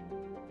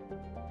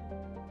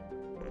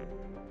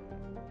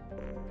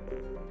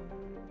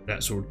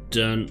 That's all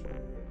done.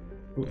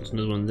 Oh, there's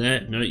another one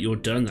there. No, you're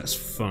done. That's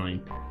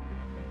fine.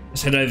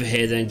 Let's head over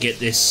here then, get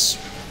this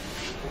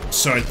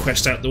side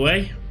quest out the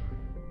way.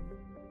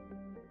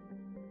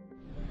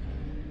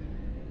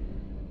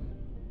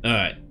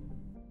 Alright.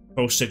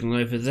 Pulse signal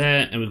over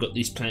there, and we've got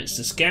these planets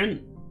to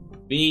scan.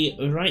 Be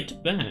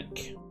right back.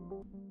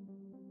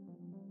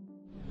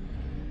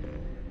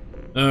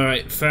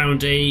 Alright,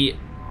 found a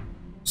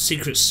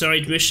secret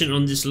side mission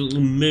on this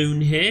little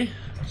moon here.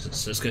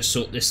 So let's go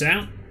sort this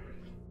out.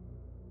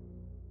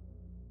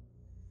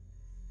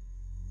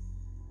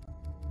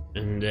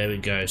 And there we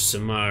go,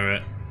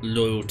 Samara,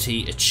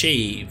 loyalty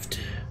achieved.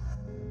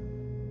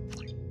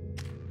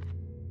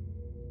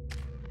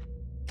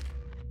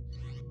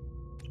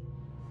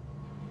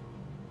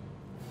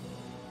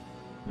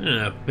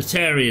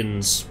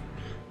 Batarians.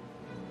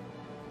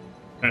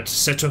 About to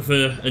set off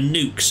a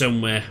nuke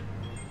somewhere.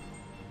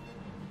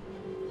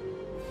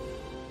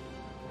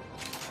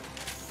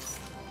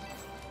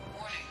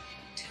 Warning,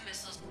 2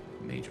 missiles.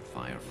 Major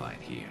firefight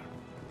here.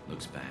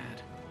 Looks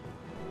bad.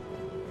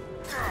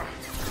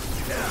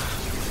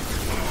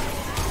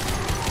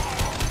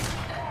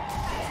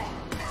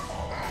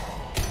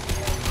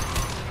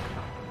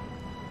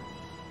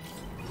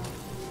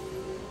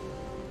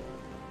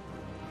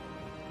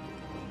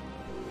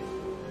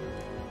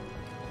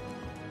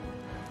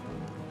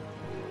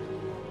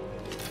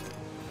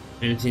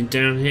 Anything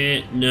down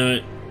here?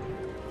 No.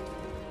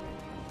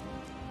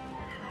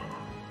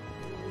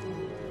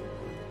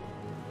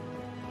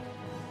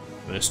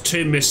 There's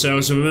 2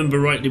 missiles. If I remember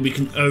rightly, we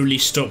can only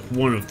stop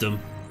one of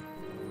them.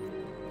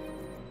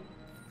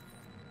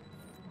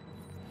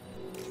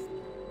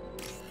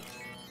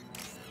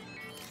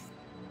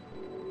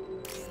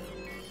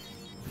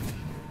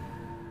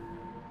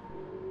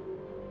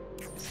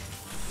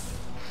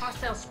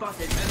 Hostile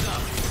spotted. Heads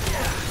up.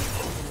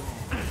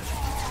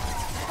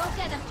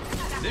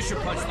 This should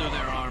punch through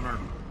their armor.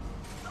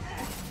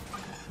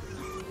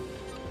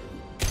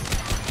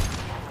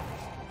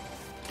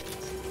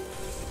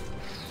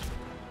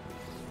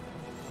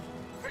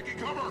 Taking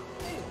cover!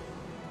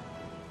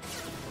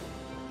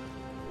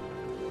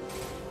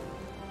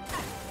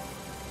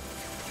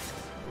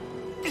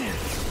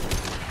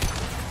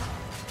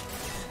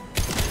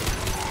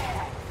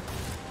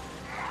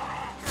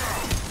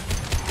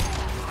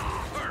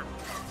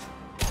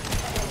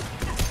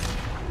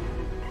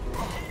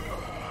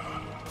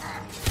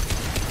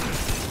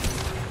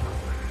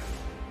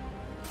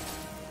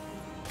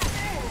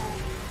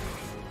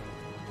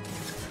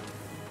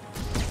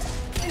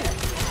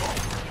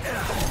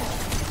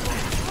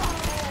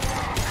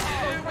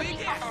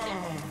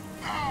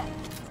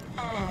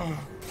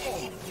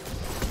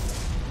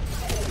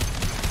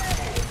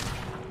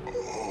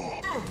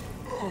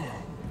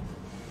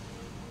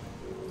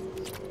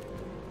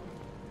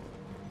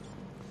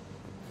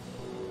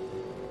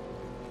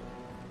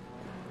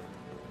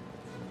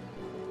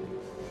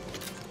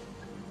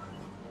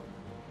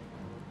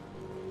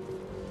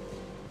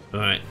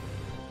 Alright.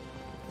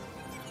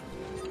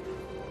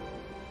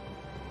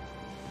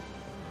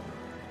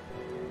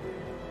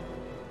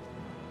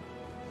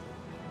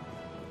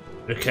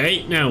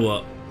 Okay, now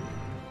what?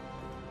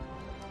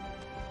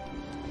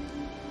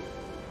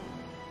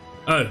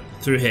 Oh,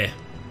 through here.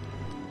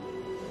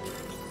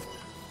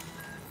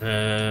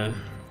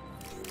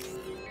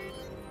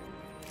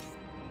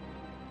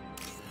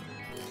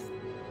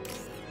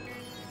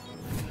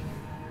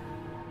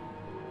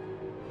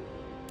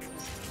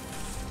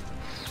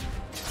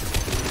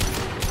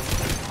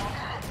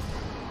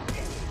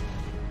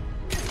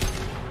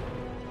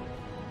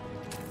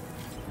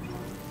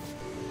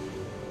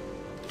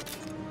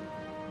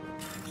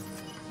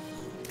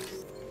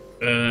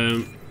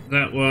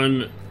 That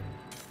one.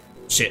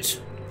 Shit.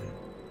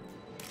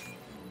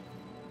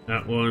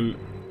 That one.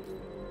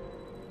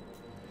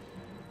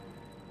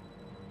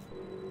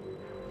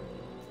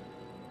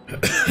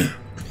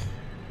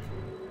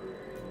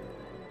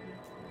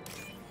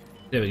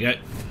 There we go.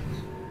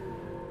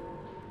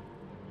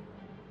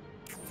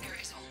 There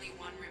is only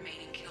one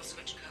remaining kill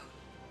switch code.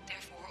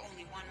 Therefore,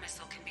 only one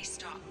missile can be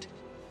stopped.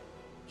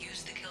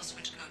 Use the kill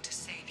switch code to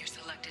save your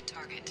selected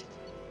target.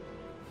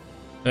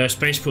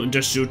 Spaceport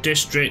Industrial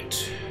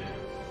District.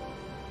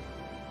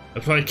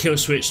 Apply kill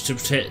switch to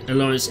protect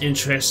Alliance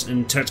interests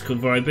and tactical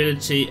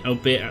viability,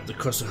 albeit at the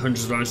cost of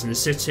hundreds of lives in the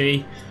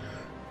city.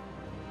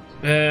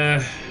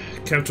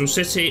 Capital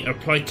City.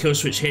 Apply kill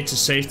switch here to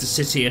save the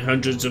city and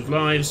hundreds of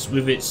lives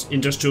with its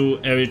industrial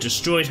area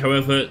destroyed.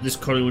 However, this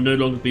colony will no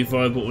longer be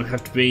viable and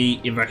have to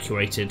be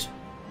evacuated.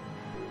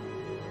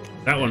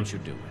 That one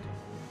should do it.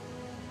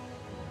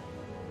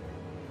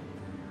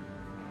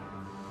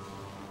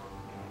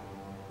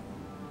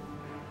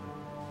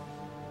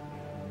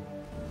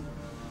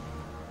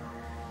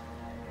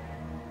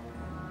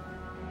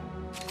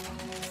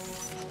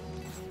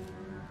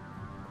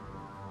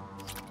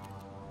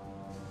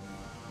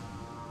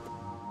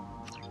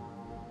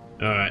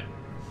 Alright,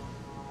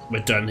 we're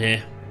done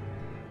here.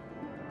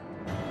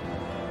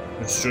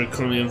 Destroy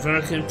colony of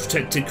Vulcan,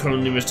 protected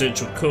colony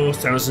residential core,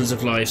 thousands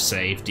of lives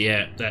saved.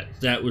 Yeah,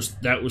 that was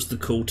the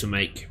call to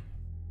make.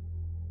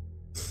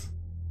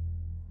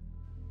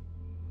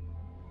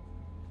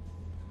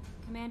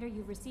 Commander,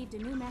 you've received a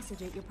new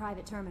message at your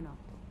private terminal.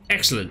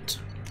 Excellent.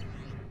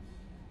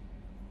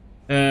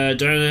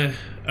 Diana,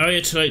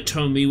 Arya tonight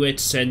told me where to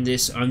send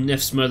this. I'm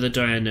Neff's mother,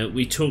 Diana.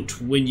 We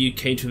talked when you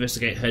came to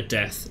investigate her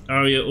death.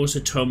 Arya also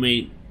told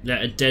me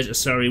that a dead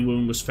Asari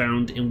woman was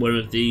found in one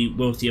of the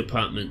wealthy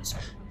apartments.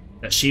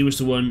 That she was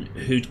the one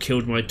who'd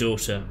killed my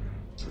daughter.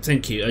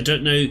 Thank you. I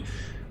don't know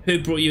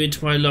who brought you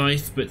into my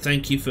life, but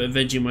thank you for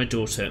avenging my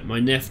daughter.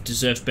 My Neff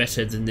deserves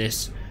better than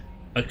this.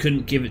 I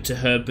couldn't give it to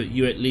her, but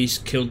you at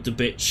least killed the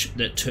bitch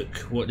that took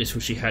what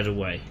little she had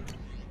away.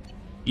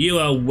 You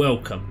are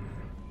welcome.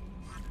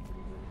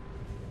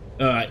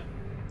 Alright.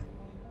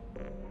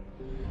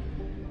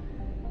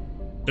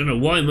 Don't know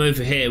why I'm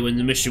over here when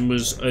the mission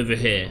was over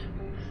here.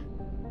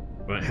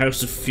 Right,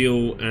 House of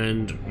Fuel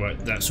and... right,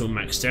 that's all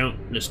maxed out.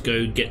 Let's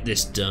go get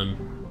this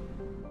done.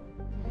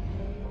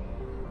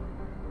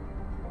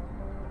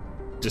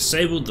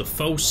 Disabled the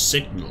false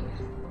signal.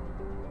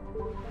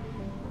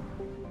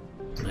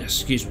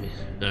 Excuse me.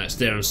 It's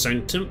there on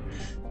Sanctum.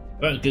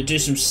 Right, go do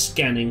some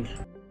scanning.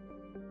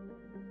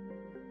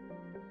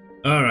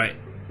 Alright,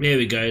 here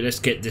we go. Let's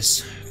get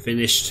this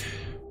finished.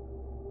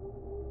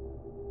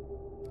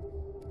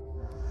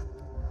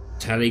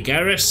 Tali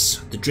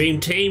Garrus, the dream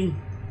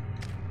team.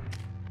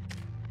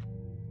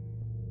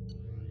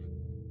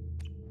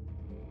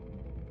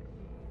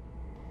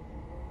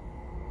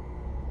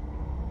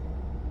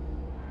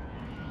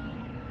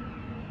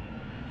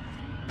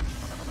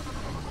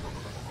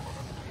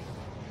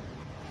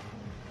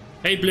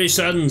 Hey Blue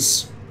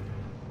Suns.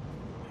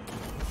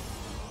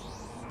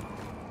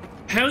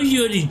 How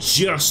you only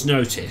just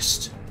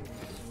noticed?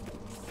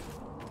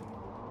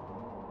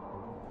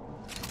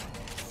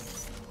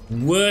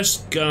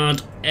 Worst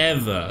guard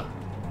ever.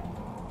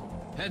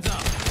 Heads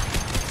up.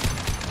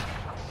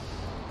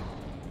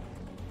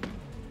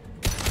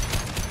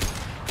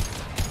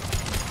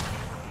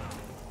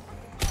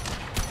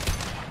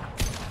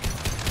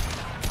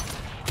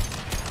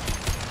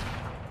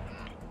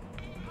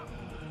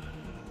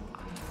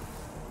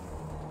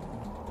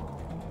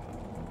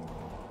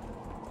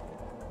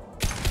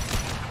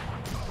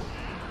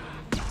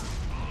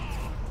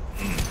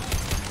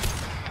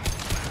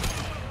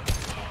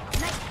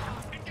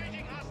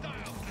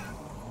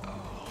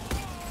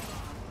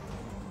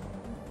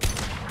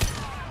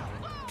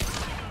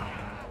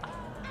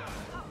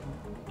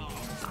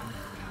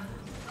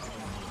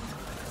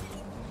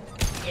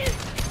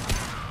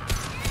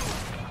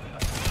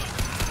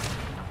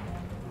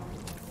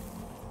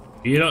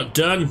 You're not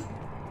done.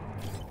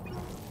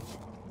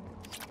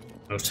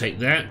 I'll take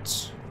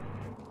that.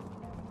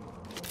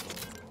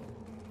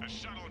 A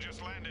shuttle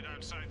just landed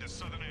outside the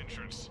southern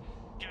entrance.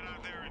 Get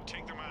out there and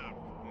take them out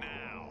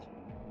now.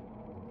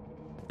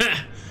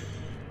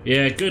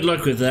 Yeah, good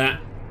luck with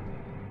that.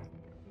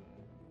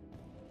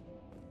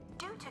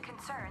 Due to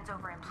concerns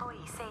over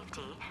employee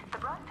safety, the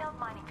Broadfield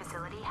mining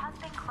facility has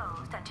been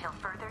closed until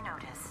further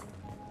notice.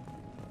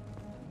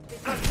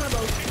 We've got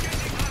trouble.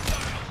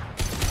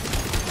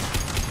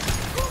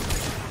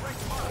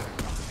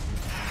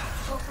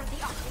 Go for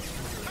the office.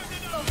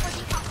 Go for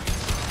the office.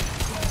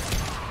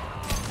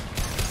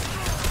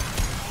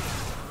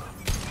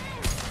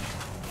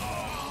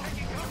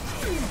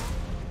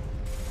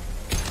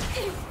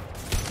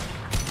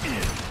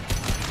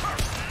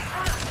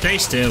 Stay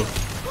still.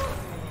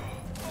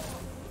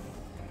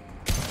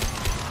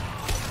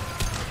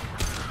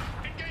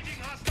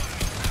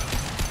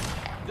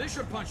 This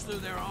should punch through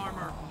their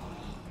armor.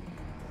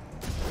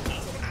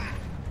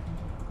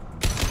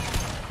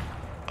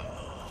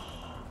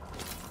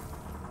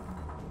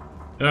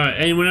 Alright,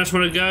 anyone else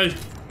want to go?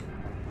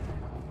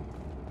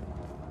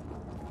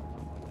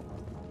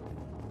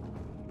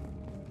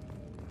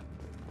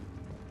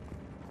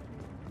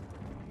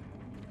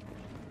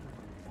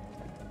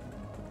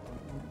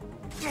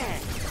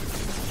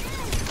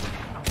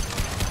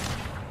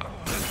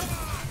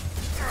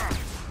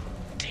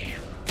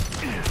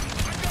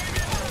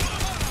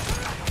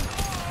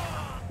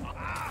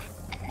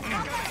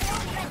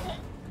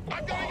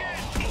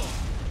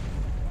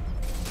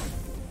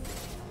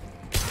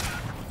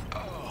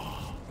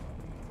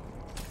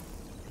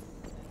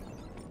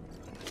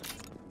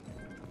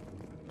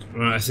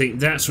 Right, I think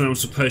that's where I'm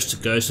supposed to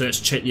go, so let's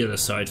check the other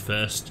side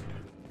first.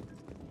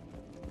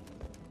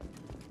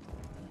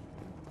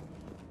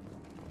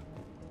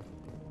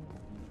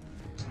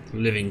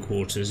 Living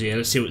quarters, yeah,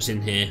 let's see what's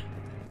in here.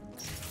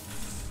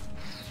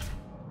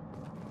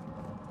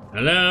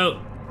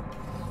 Hello?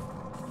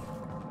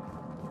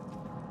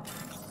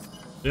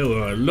 There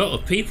were a lot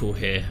of people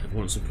here,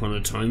 once upon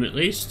a time at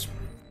least.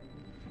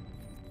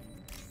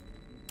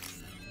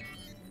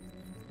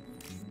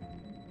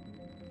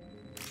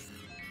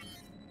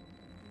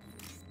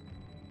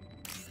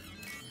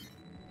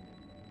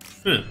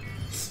 Huh.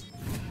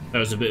 That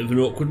was a bit of an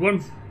awkward one.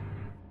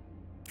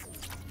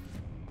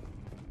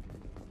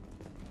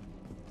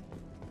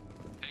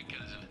 Hey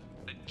cousin,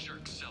 that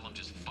jerk Selim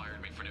just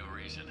fired me for no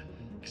reason.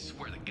 I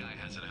swear the guy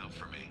has it out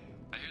for me.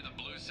 I hear the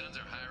Blue Suns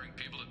are hiring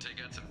people to take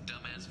out some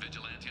dumbass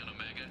vigilante on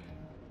Omega.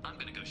 I'm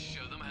gonna go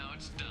show them how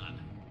it's done.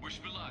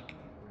 Wish me luck.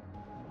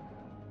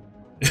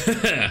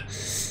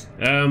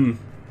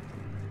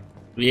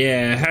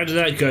 Yeah, how did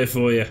that go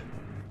for you?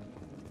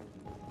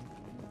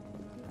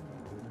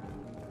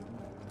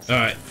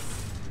 Alright.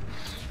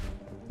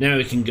 Now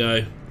we can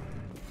go.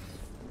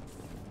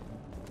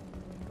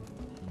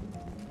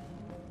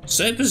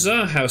 So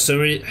bizarre how so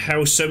many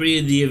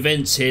of the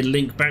events here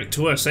link back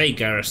to us, eh,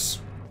 Garrus?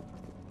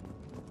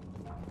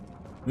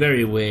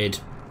 Very weird.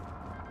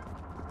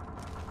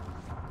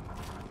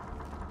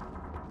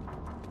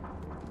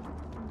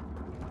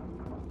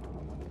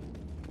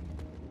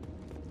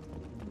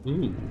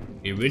 Ooh,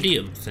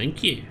 iridium,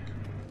 thank you.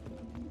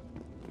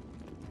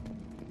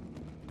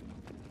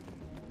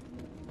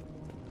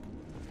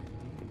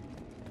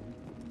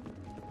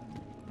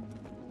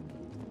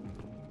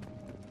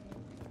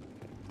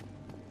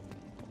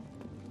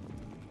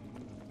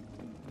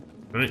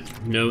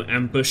 Right, no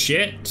ambush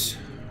yet.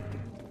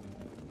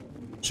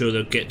 Sure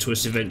they'll get to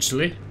us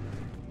eventually.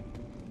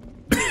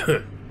 We've got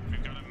a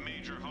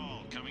major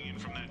haul coming in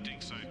from that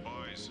dig site,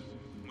 boys.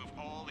 Move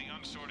all the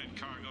unsorted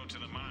cargo to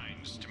the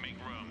mines to make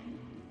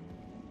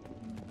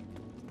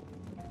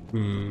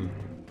room.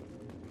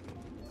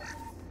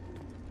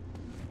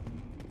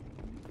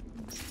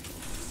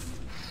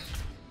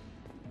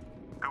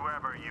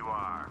 Whoever you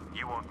are,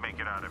 you won't make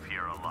it out of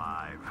here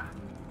alive.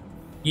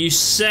 You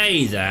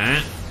say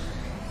that.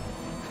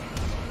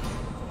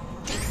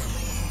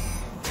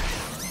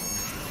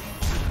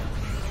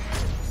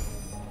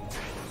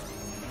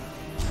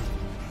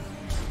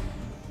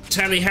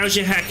 Tally, how's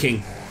your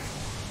hacking?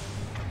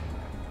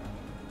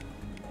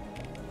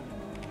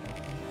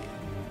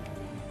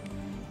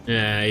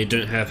 You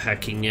don't have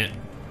hacking yet.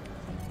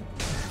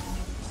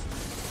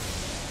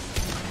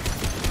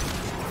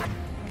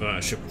 Right, I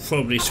should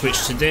probably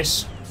switch to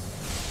this.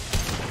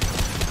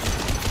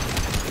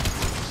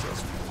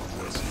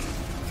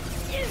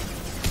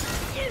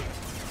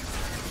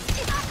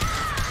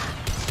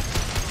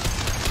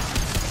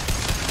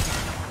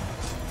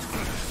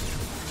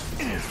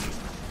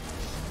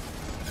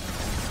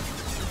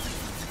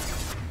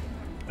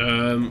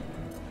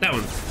 That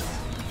one.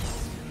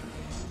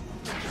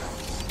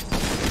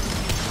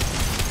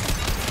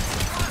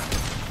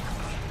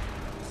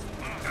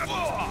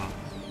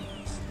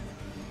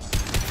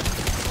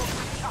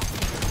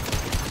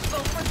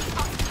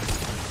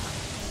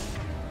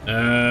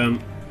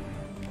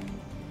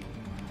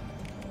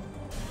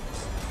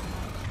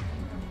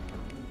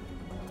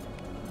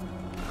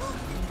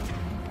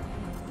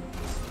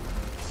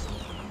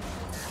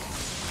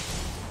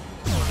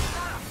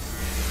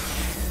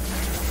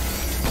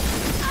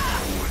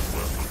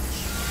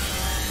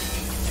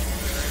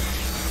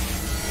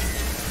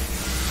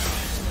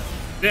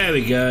 There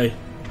we go.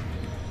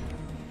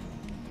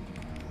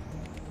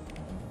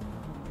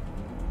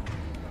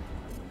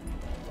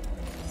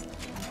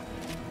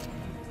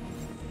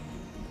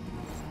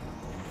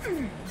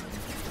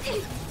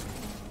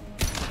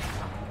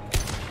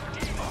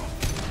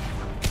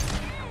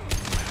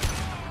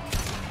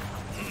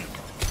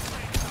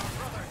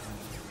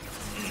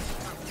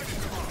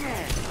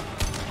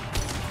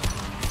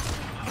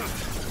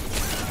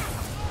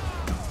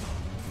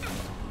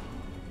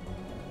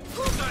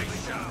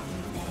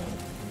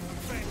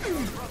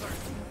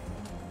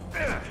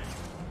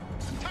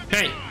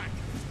 Hey!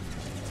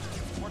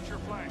 What's your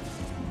plan?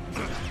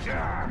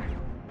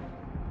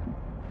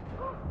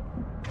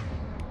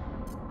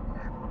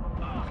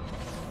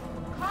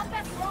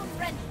 Combat drone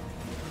ready.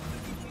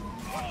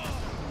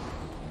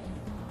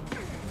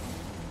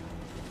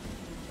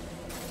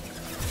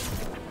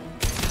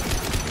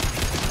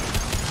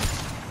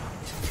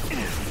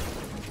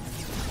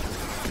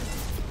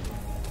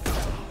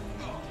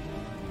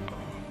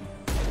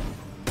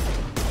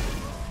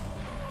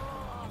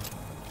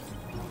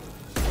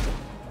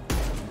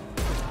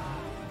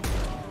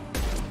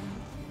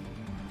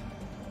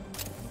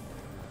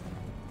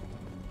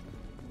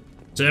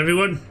 So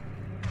everyone,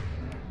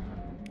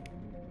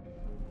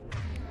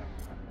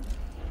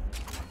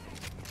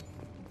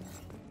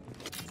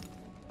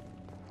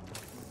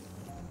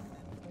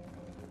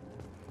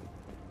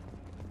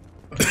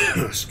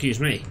 excuse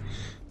me.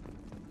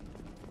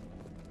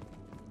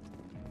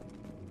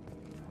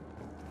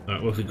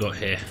 Alright, what have we got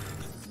here?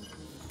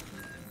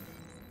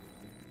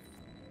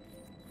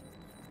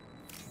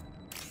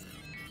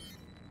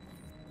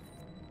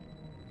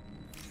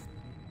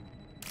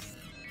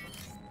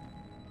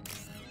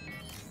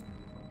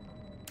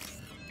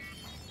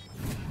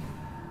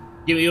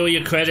 Give me all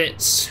your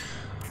credits.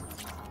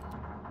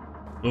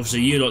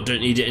 Obviously you lot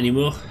don't need it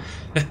anymore.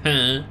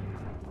 Right,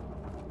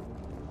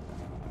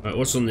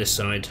 what's on this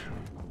side?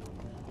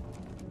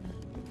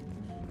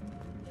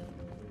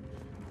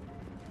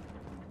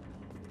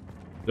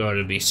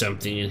 Gotta be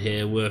something in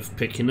here worth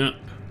picking up.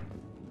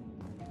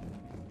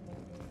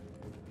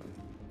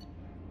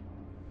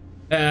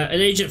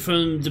 An agent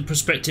from the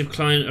prospective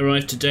client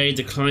arrived today.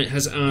 The client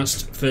has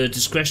asked for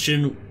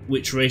discretion,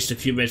 which raised a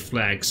few red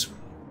flags.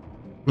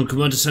 On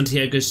Commander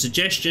Santiago's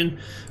suggestion,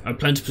 I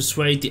plan to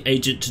persuade the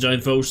agent to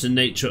divulge the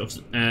nature of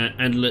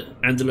and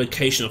the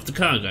location of the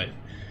cargo.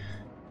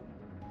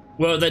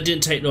 Well, that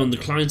didn't take long. The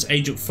client's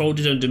agent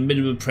folded under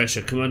minimum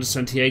pressure. Commander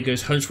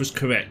Santiago's hunch was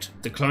correct.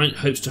 The client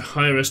hopes to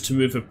hire us to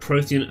move a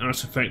Prothean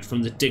artifact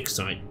from the dig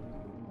site.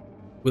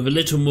 With a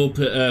little more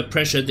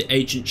pressure, the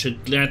agent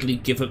should gladly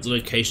give up the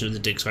location of the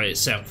dig site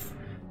itself.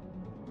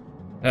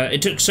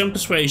 It took some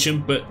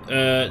persuasion, but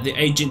the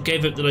agent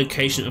gave up the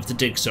location of the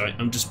dig site.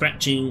 I'm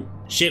dispatching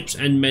ships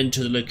and men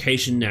to the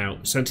location now.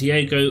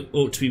 Santiago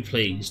ought to be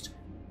pleased.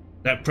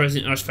 That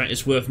Prothean artifact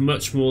is worth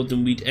much more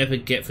than we'd ever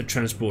get for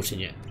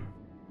transporting it.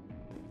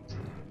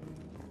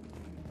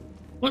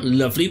 What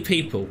lovely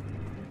people.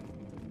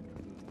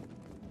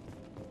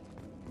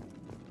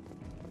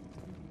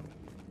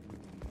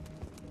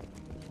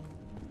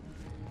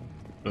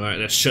 Alright,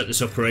 let's shut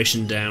this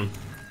operation down.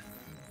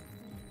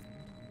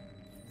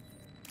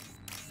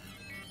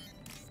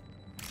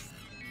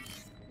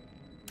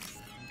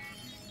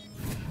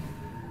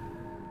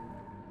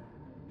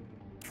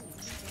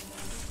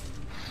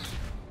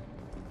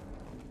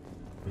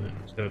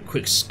 So a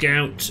quick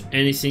scout.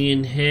 Anything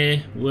in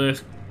here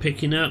worth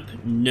picking up?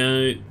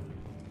 No.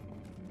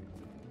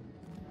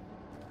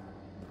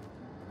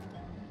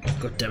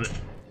 God damn it.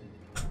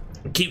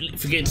 I keep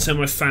forgetting to turn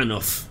my fan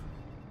off.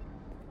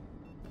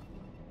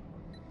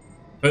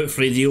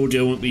 Hopefully the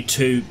audio won't be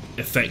too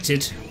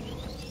affected.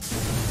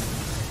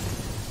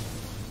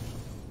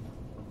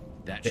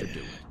 That should do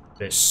it.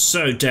 It's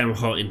so damn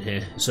hot in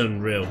here. It's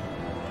unreal.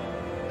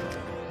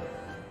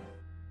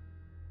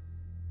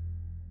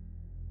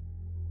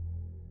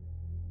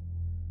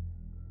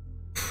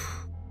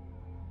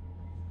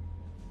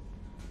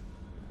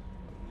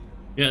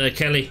 You out there,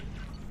 Kelly?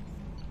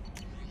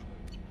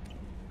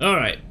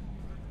 Alright.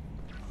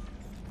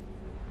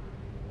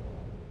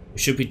 We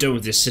should be done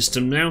with this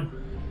system now.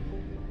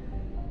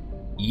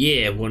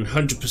 Yeah,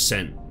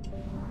 100%.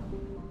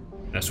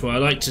 That's what I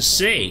like to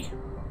see.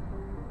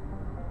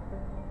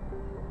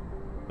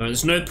 Right,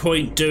 there's no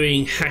point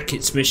doing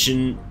Hackett's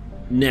mission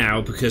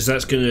now because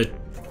that's going to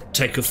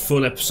take a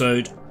full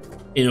episode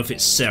in of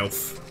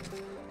itself.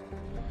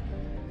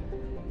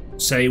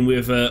 Same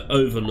with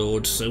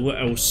Overlord. So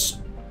what else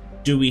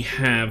do we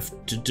have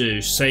to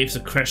do? Save the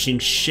crashing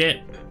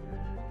ship.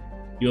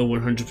 You're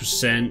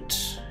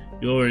 100%.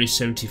 You're already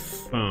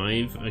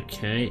 75.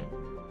 Okay.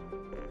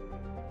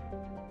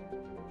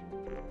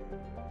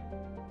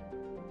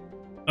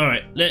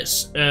 Alright,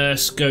 let's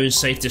go and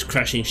save this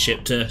crashing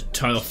ship to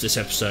tie off this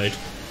episode.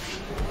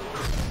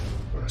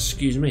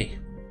 Excuse me.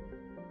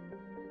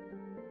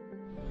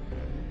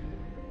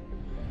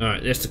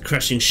 Alright, there's the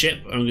crashing ship.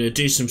 I'm going to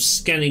do some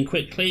scanning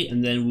quickly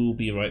and then we'll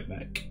be right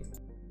back.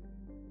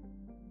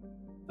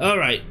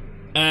 Alright,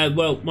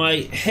 well,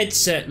 my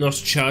headset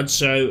lost charge,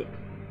 so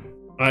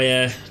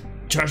I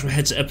charged my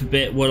headset up a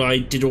bit while I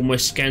did all my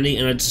scanning,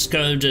 and I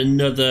discovered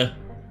another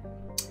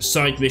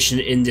side mission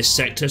in this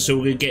sector, so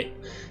we're going to get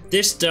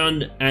this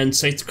done and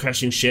save the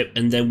crashing ship,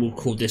 and then we'll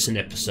call this an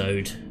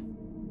episode.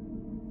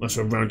 Might as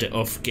well round it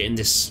off, getting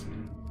this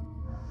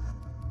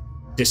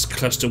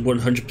cluster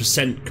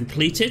 100%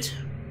 completed.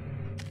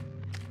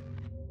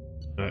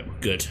 Alright,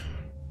 good.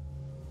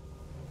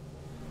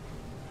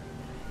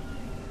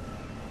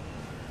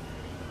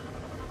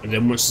 And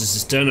then once this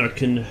is done, I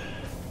can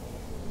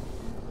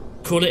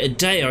call it a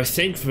day, I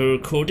think, for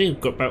recording.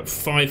 I've got about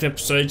 5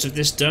 episodes of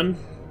this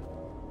done.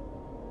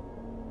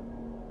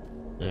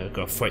 Now I've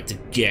got to fight the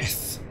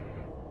Geth.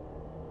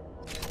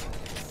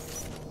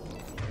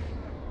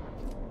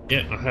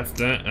 Yeah, I'll have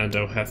that, and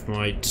I'll have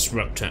my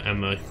disruptor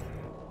ammo.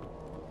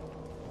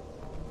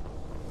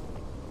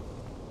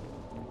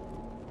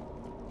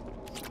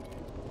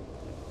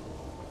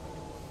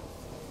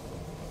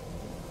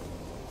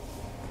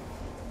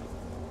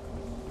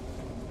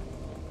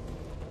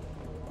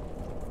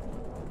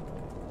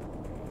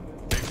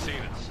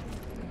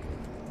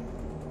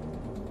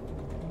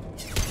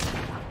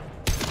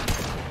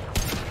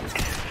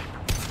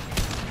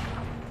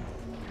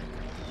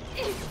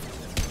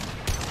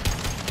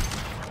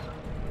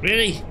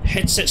 Really?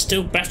 Headset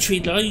still battery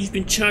low? You've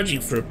been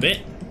charging for a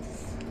bit.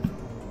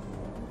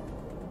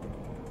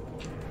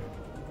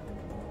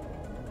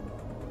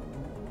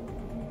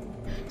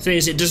 Thing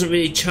is, it doesn't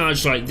really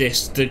charge like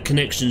this. The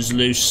connection's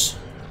loose.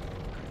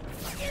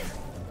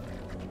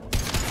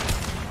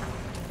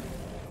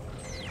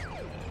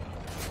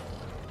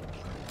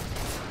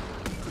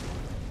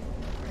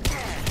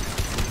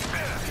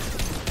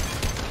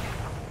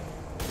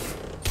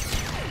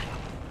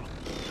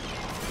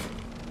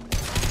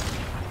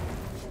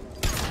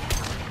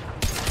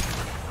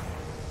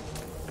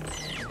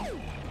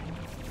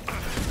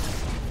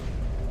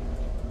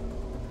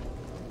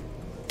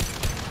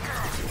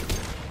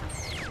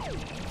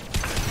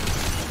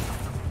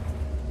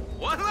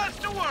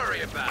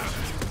 worry about it.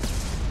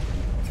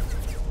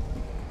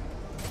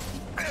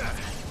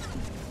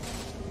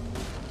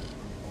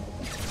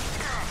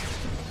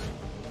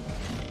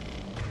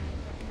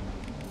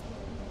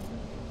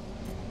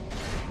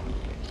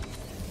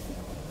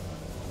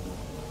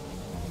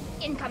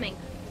 Incoming.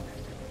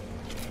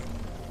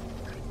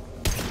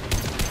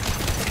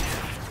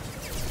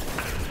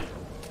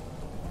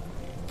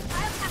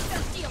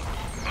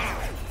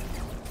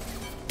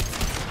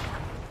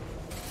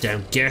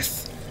 Damn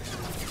Geth.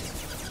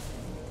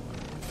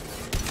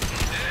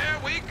 There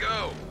we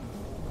go.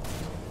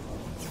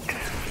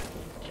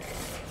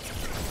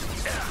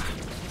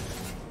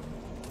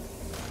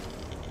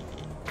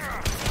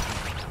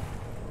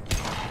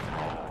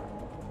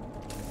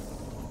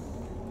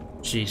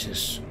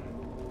 Jesus.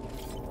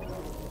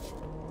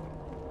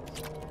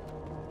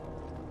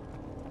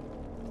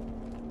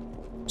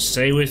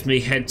 Stay with me,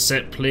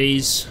 headset,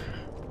 please.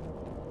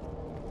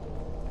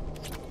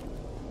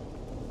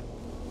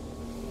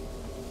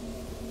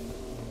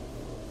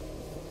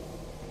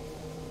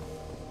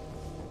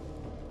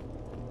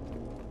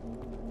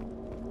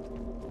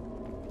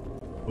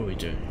 What are we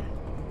doing?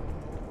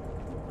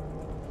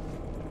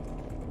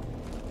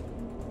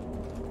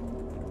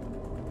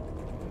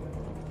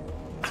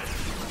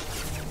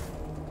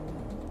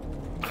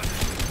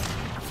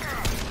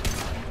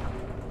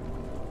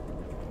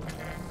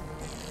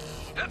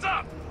 Heads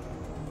up!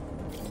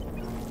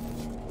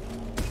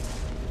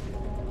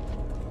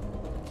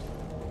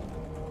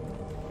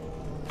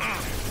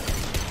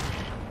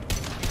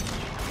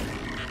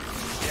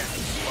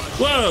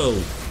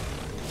 Whoa!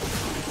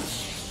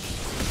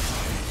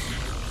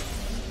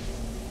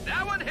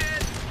 That one hit!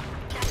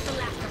 That's the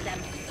last of them.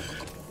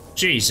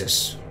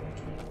 Jesus.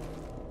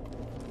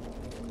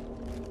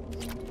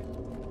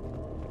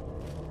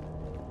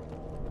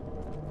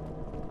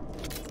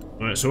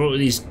 Right, so what were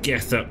these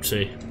Geth up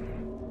to?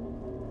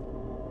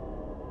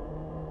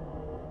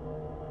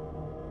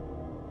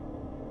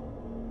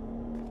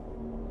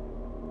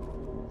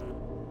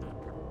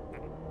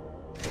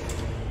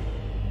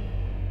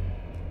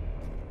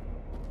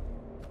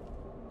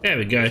 There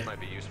we go. Might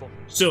be useful.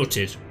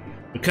 Sorted.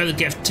 Recover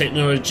Geth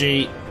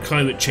technology,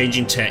 climate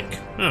changing tech.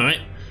 Alright.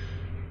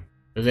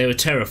 They were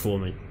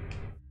terraforming.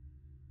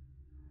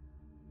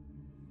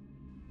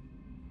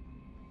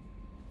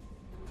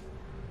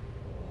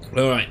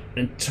 Alright,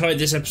 and tie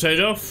this episode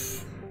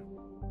off.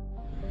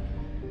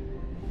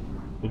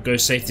 We'll go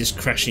save this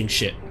crashing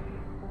ship.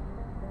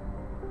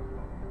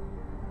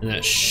 And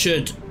that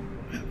should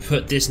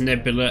put this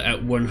nebula at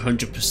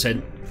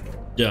 100%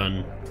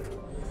 done.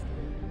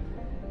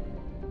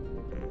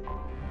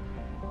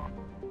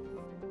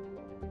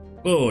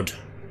 Bored.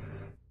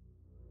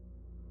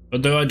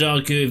 Although I'd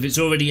argue if it's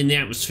already in the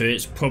atmosphere,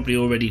 it's probably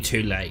already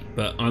too late.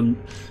 But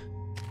I'm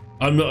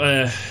not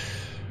a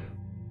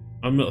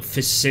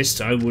physicist.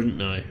 I wouldn't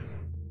know.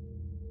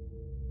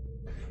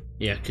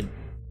 Yeah, I could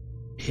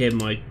hear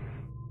my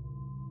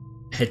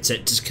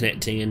headset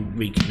disconnecting and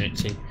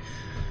reconnecting.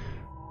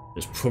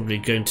 It's probably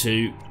going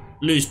to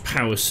lose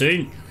power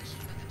soon.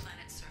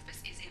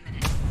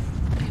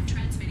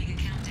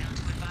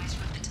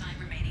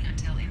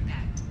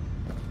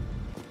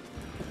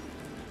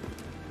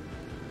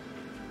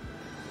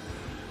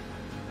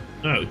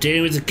 Oh,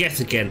 dealing with the Geth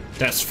again.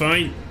 That's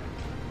fine.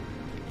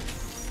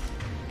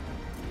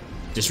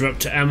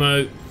 Disruptor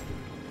ammo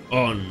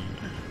on.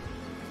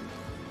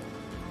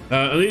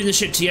 I'm moving the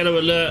ship to yellow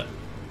alert.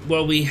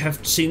 While we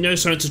have seen no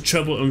signs of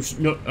trouble,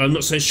 I'm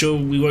not so sure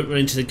we won't run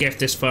into the Geth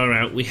this far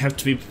out. We have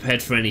to be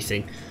prepared for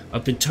anything.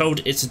 I've been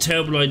told it's a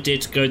terrible idea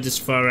to go this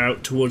far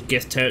out toward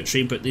Geth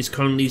territory, but these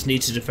colonies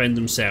need to defend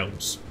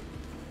themselves.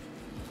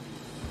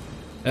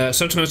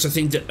 Sometimes I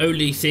think the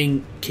only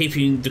thing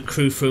keeping the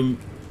crew from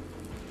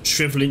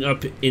shriveling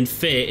up in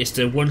fear is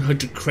the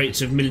 100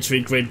 crates of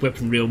military-grade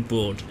weaponry on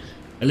board.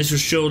 A little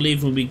shore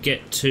leave when we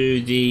get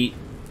to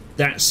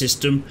that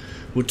system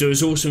will do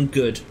us all some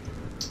good.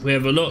 We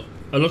have a lot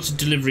of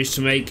deliveries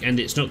to make, and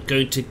it's not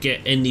going to get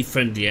any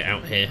friendlier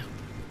out here.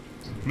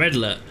 Red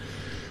alert.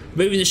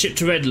 Moving the ship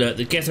to red alert.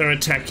 The Geth are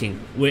attacking.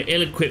 We're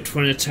ill-equipped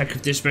for an attack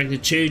of this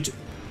magnitude,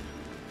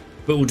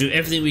 but we'll do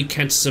everything we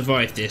can to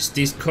survive this.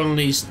 These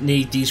colonies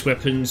need these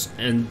weapons,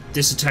 and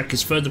this attack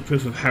is further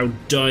proof of how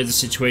dire the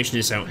situation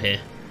is out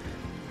here.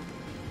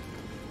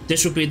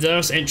 This will be the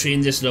last entry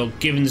in this log,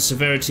 given the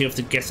severity of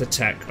the Geth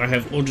attack. I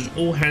have ordered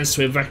all hands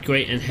to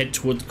evacuate and head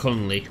toward the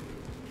colony.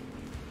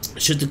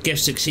 Should the Geth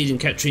succeed in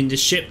capturing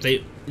this ship,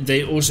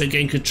 they also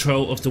gain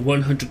control of the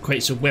 100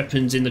 crates of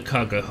weapons in the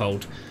cargo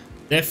hold.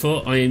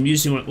 Therefore, I am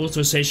using my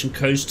authorization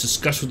codes to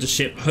scuttle the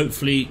ship,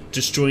 hopefully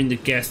destroying the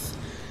Geth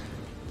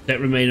that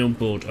remain on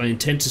board. I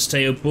intend to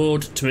stay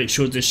aboard to make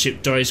sure the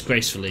ship dies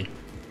gracefully.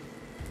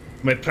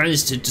 My plan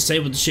is to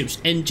disable the ship's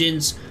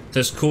engines,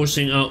 thus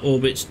causing our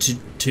orbit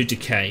to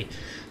decay.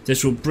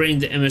 This will bring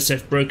the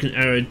MSF Broken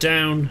Arrow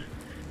down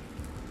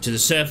to the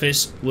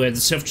surface, where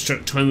the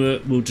self-destruct timer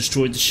will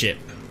destroy the ship.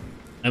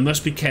 I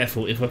must be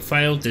careful. If I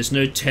fail, there's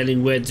no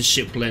telling where the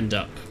ship will end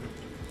up.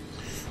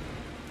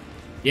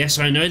 Yes,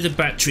 I know the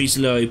battery's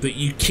low, but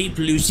you keep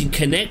losing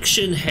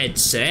connection,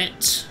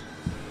 headset.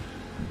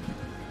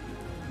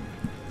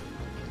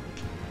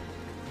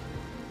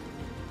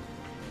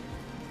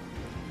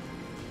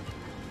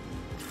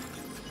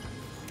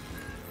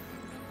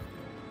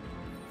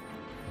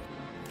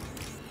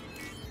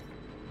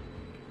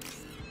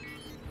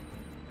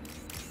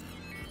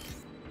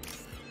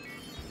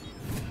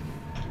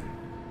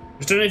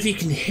 I don't know if you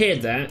can hear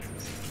that,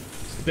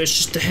 but it's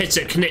just the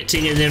headset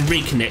connecting and then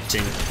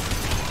reconnecting.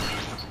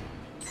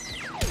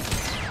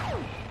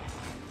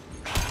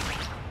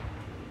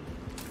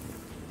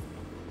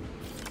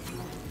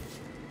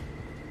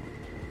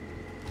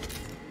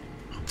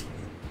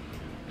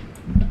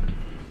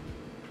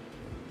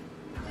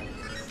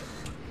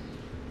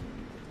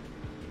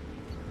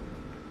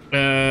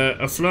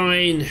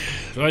 Offline,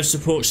 life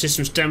support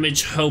systems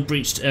damaged, hull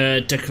breached,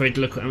 decorated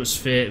local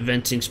atmosphere,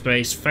 venting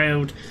space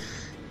failed.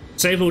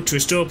 Disable to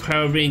restore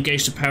power,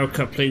 re-engage the power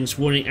couplings,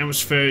 warning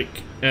atmospheric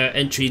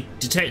entry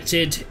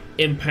detected,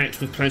 impact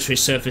with planetary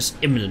surface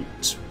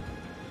imminent.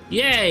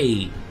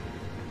 Yay!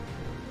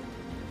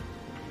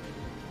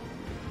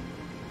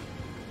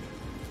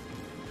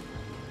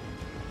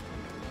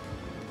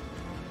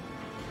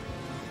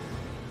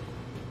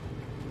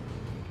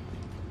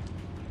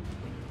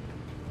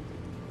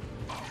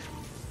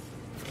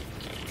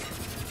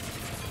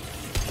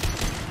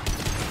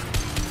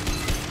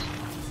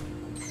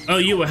 Oh,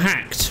 you were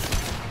hacked.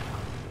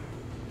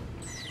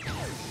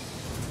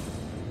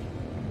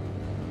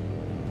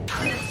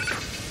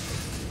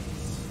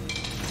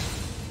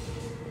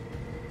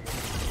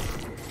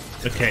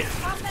 Okay.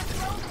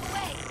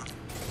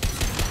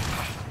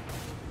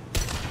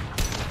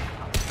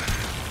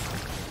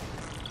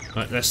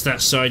 Right, that's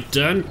that side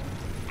done.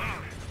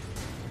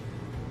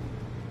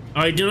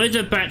 I know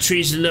the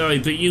battery's low,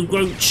 but you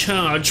won't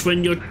charge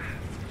when you're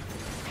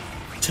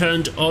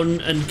turned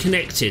on and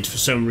connected for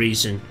some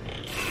reason.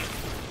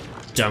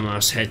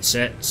 Dumbass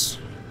headsets.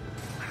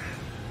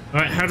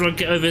 Alright, how do I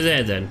get over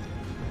there then?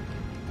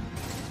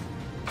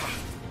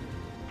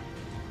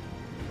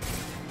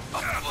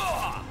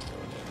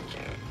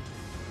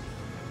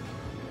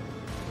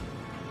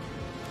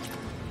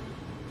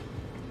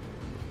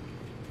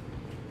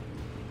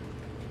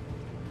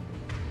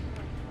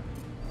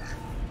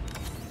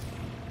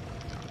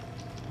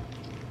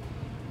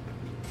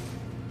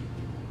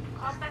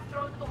 Combat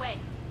thrown away.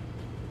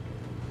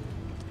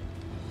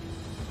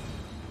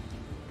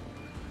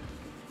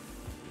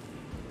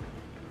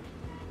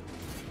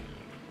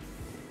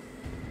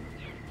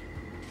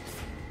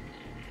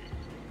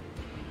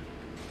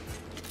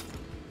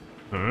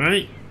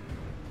 Alright.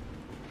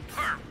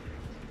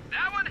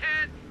 That one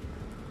hit.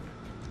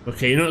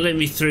 Okay, you're not letting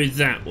me through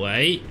that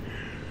way.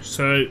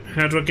 So,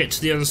 how do I get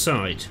to the other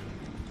side?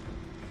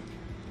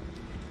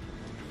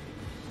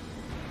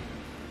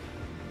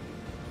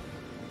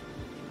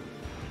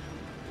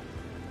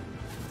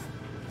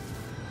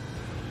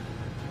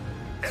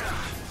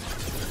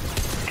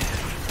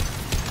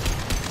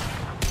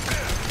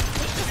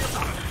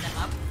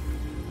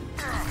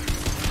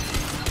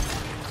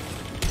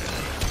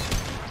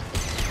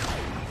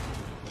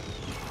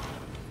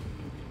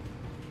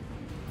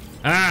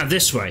 Ah,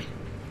 this way.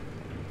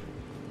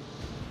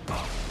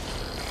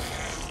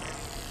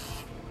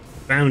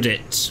 Found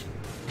it.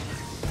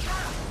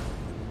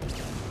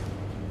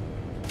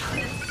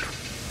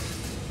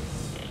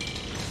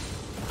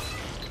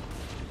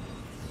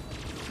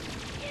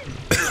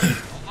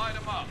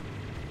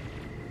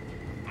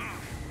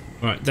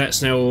 Right,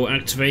 that's now all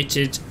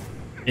activated.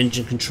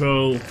 Engine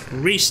control,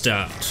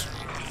 restart.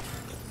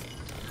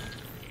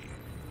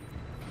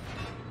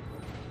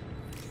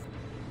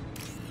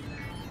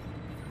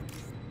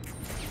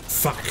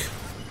 Fuck.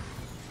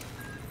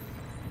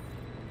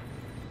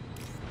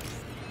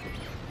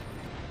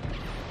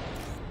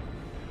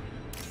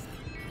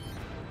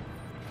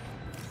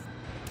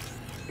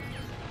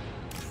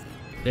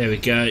 There we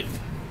go.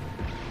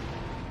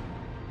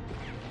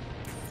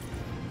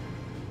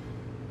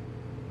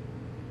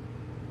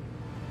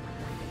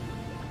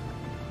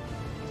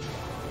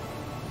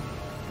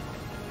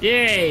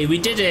 Yay, we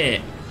did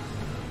it!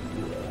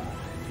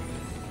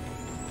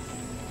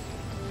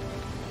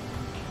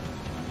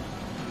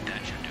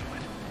 That should do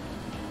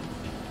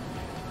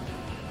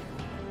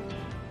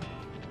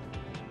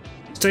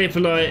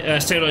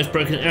it. Stabilize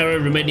broken arrow,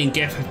 remaining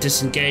Geth have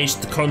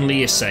disengaged, the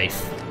Connolly is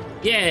safe.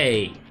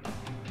 Yay!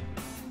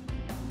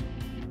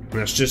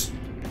 That's just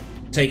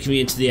taking me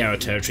into the arrow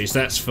territory, so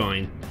that's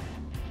fine.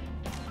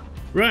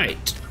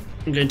 Right,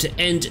 I'm going to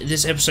end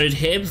this episode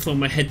here before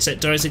my headset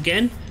dies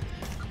again.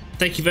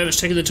 Thank you very much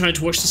for taking the time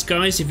to watch this,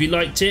 guys. If you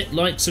liked it,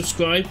 like,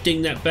 subscribe,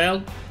 ding that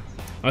bell.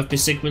 I've been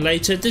Sigma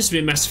Later, this has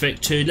been Mass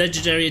Effect 2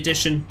 Legendary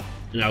Edition,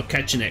 and I'll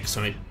catch you next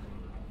time.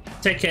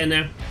 Take care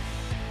now.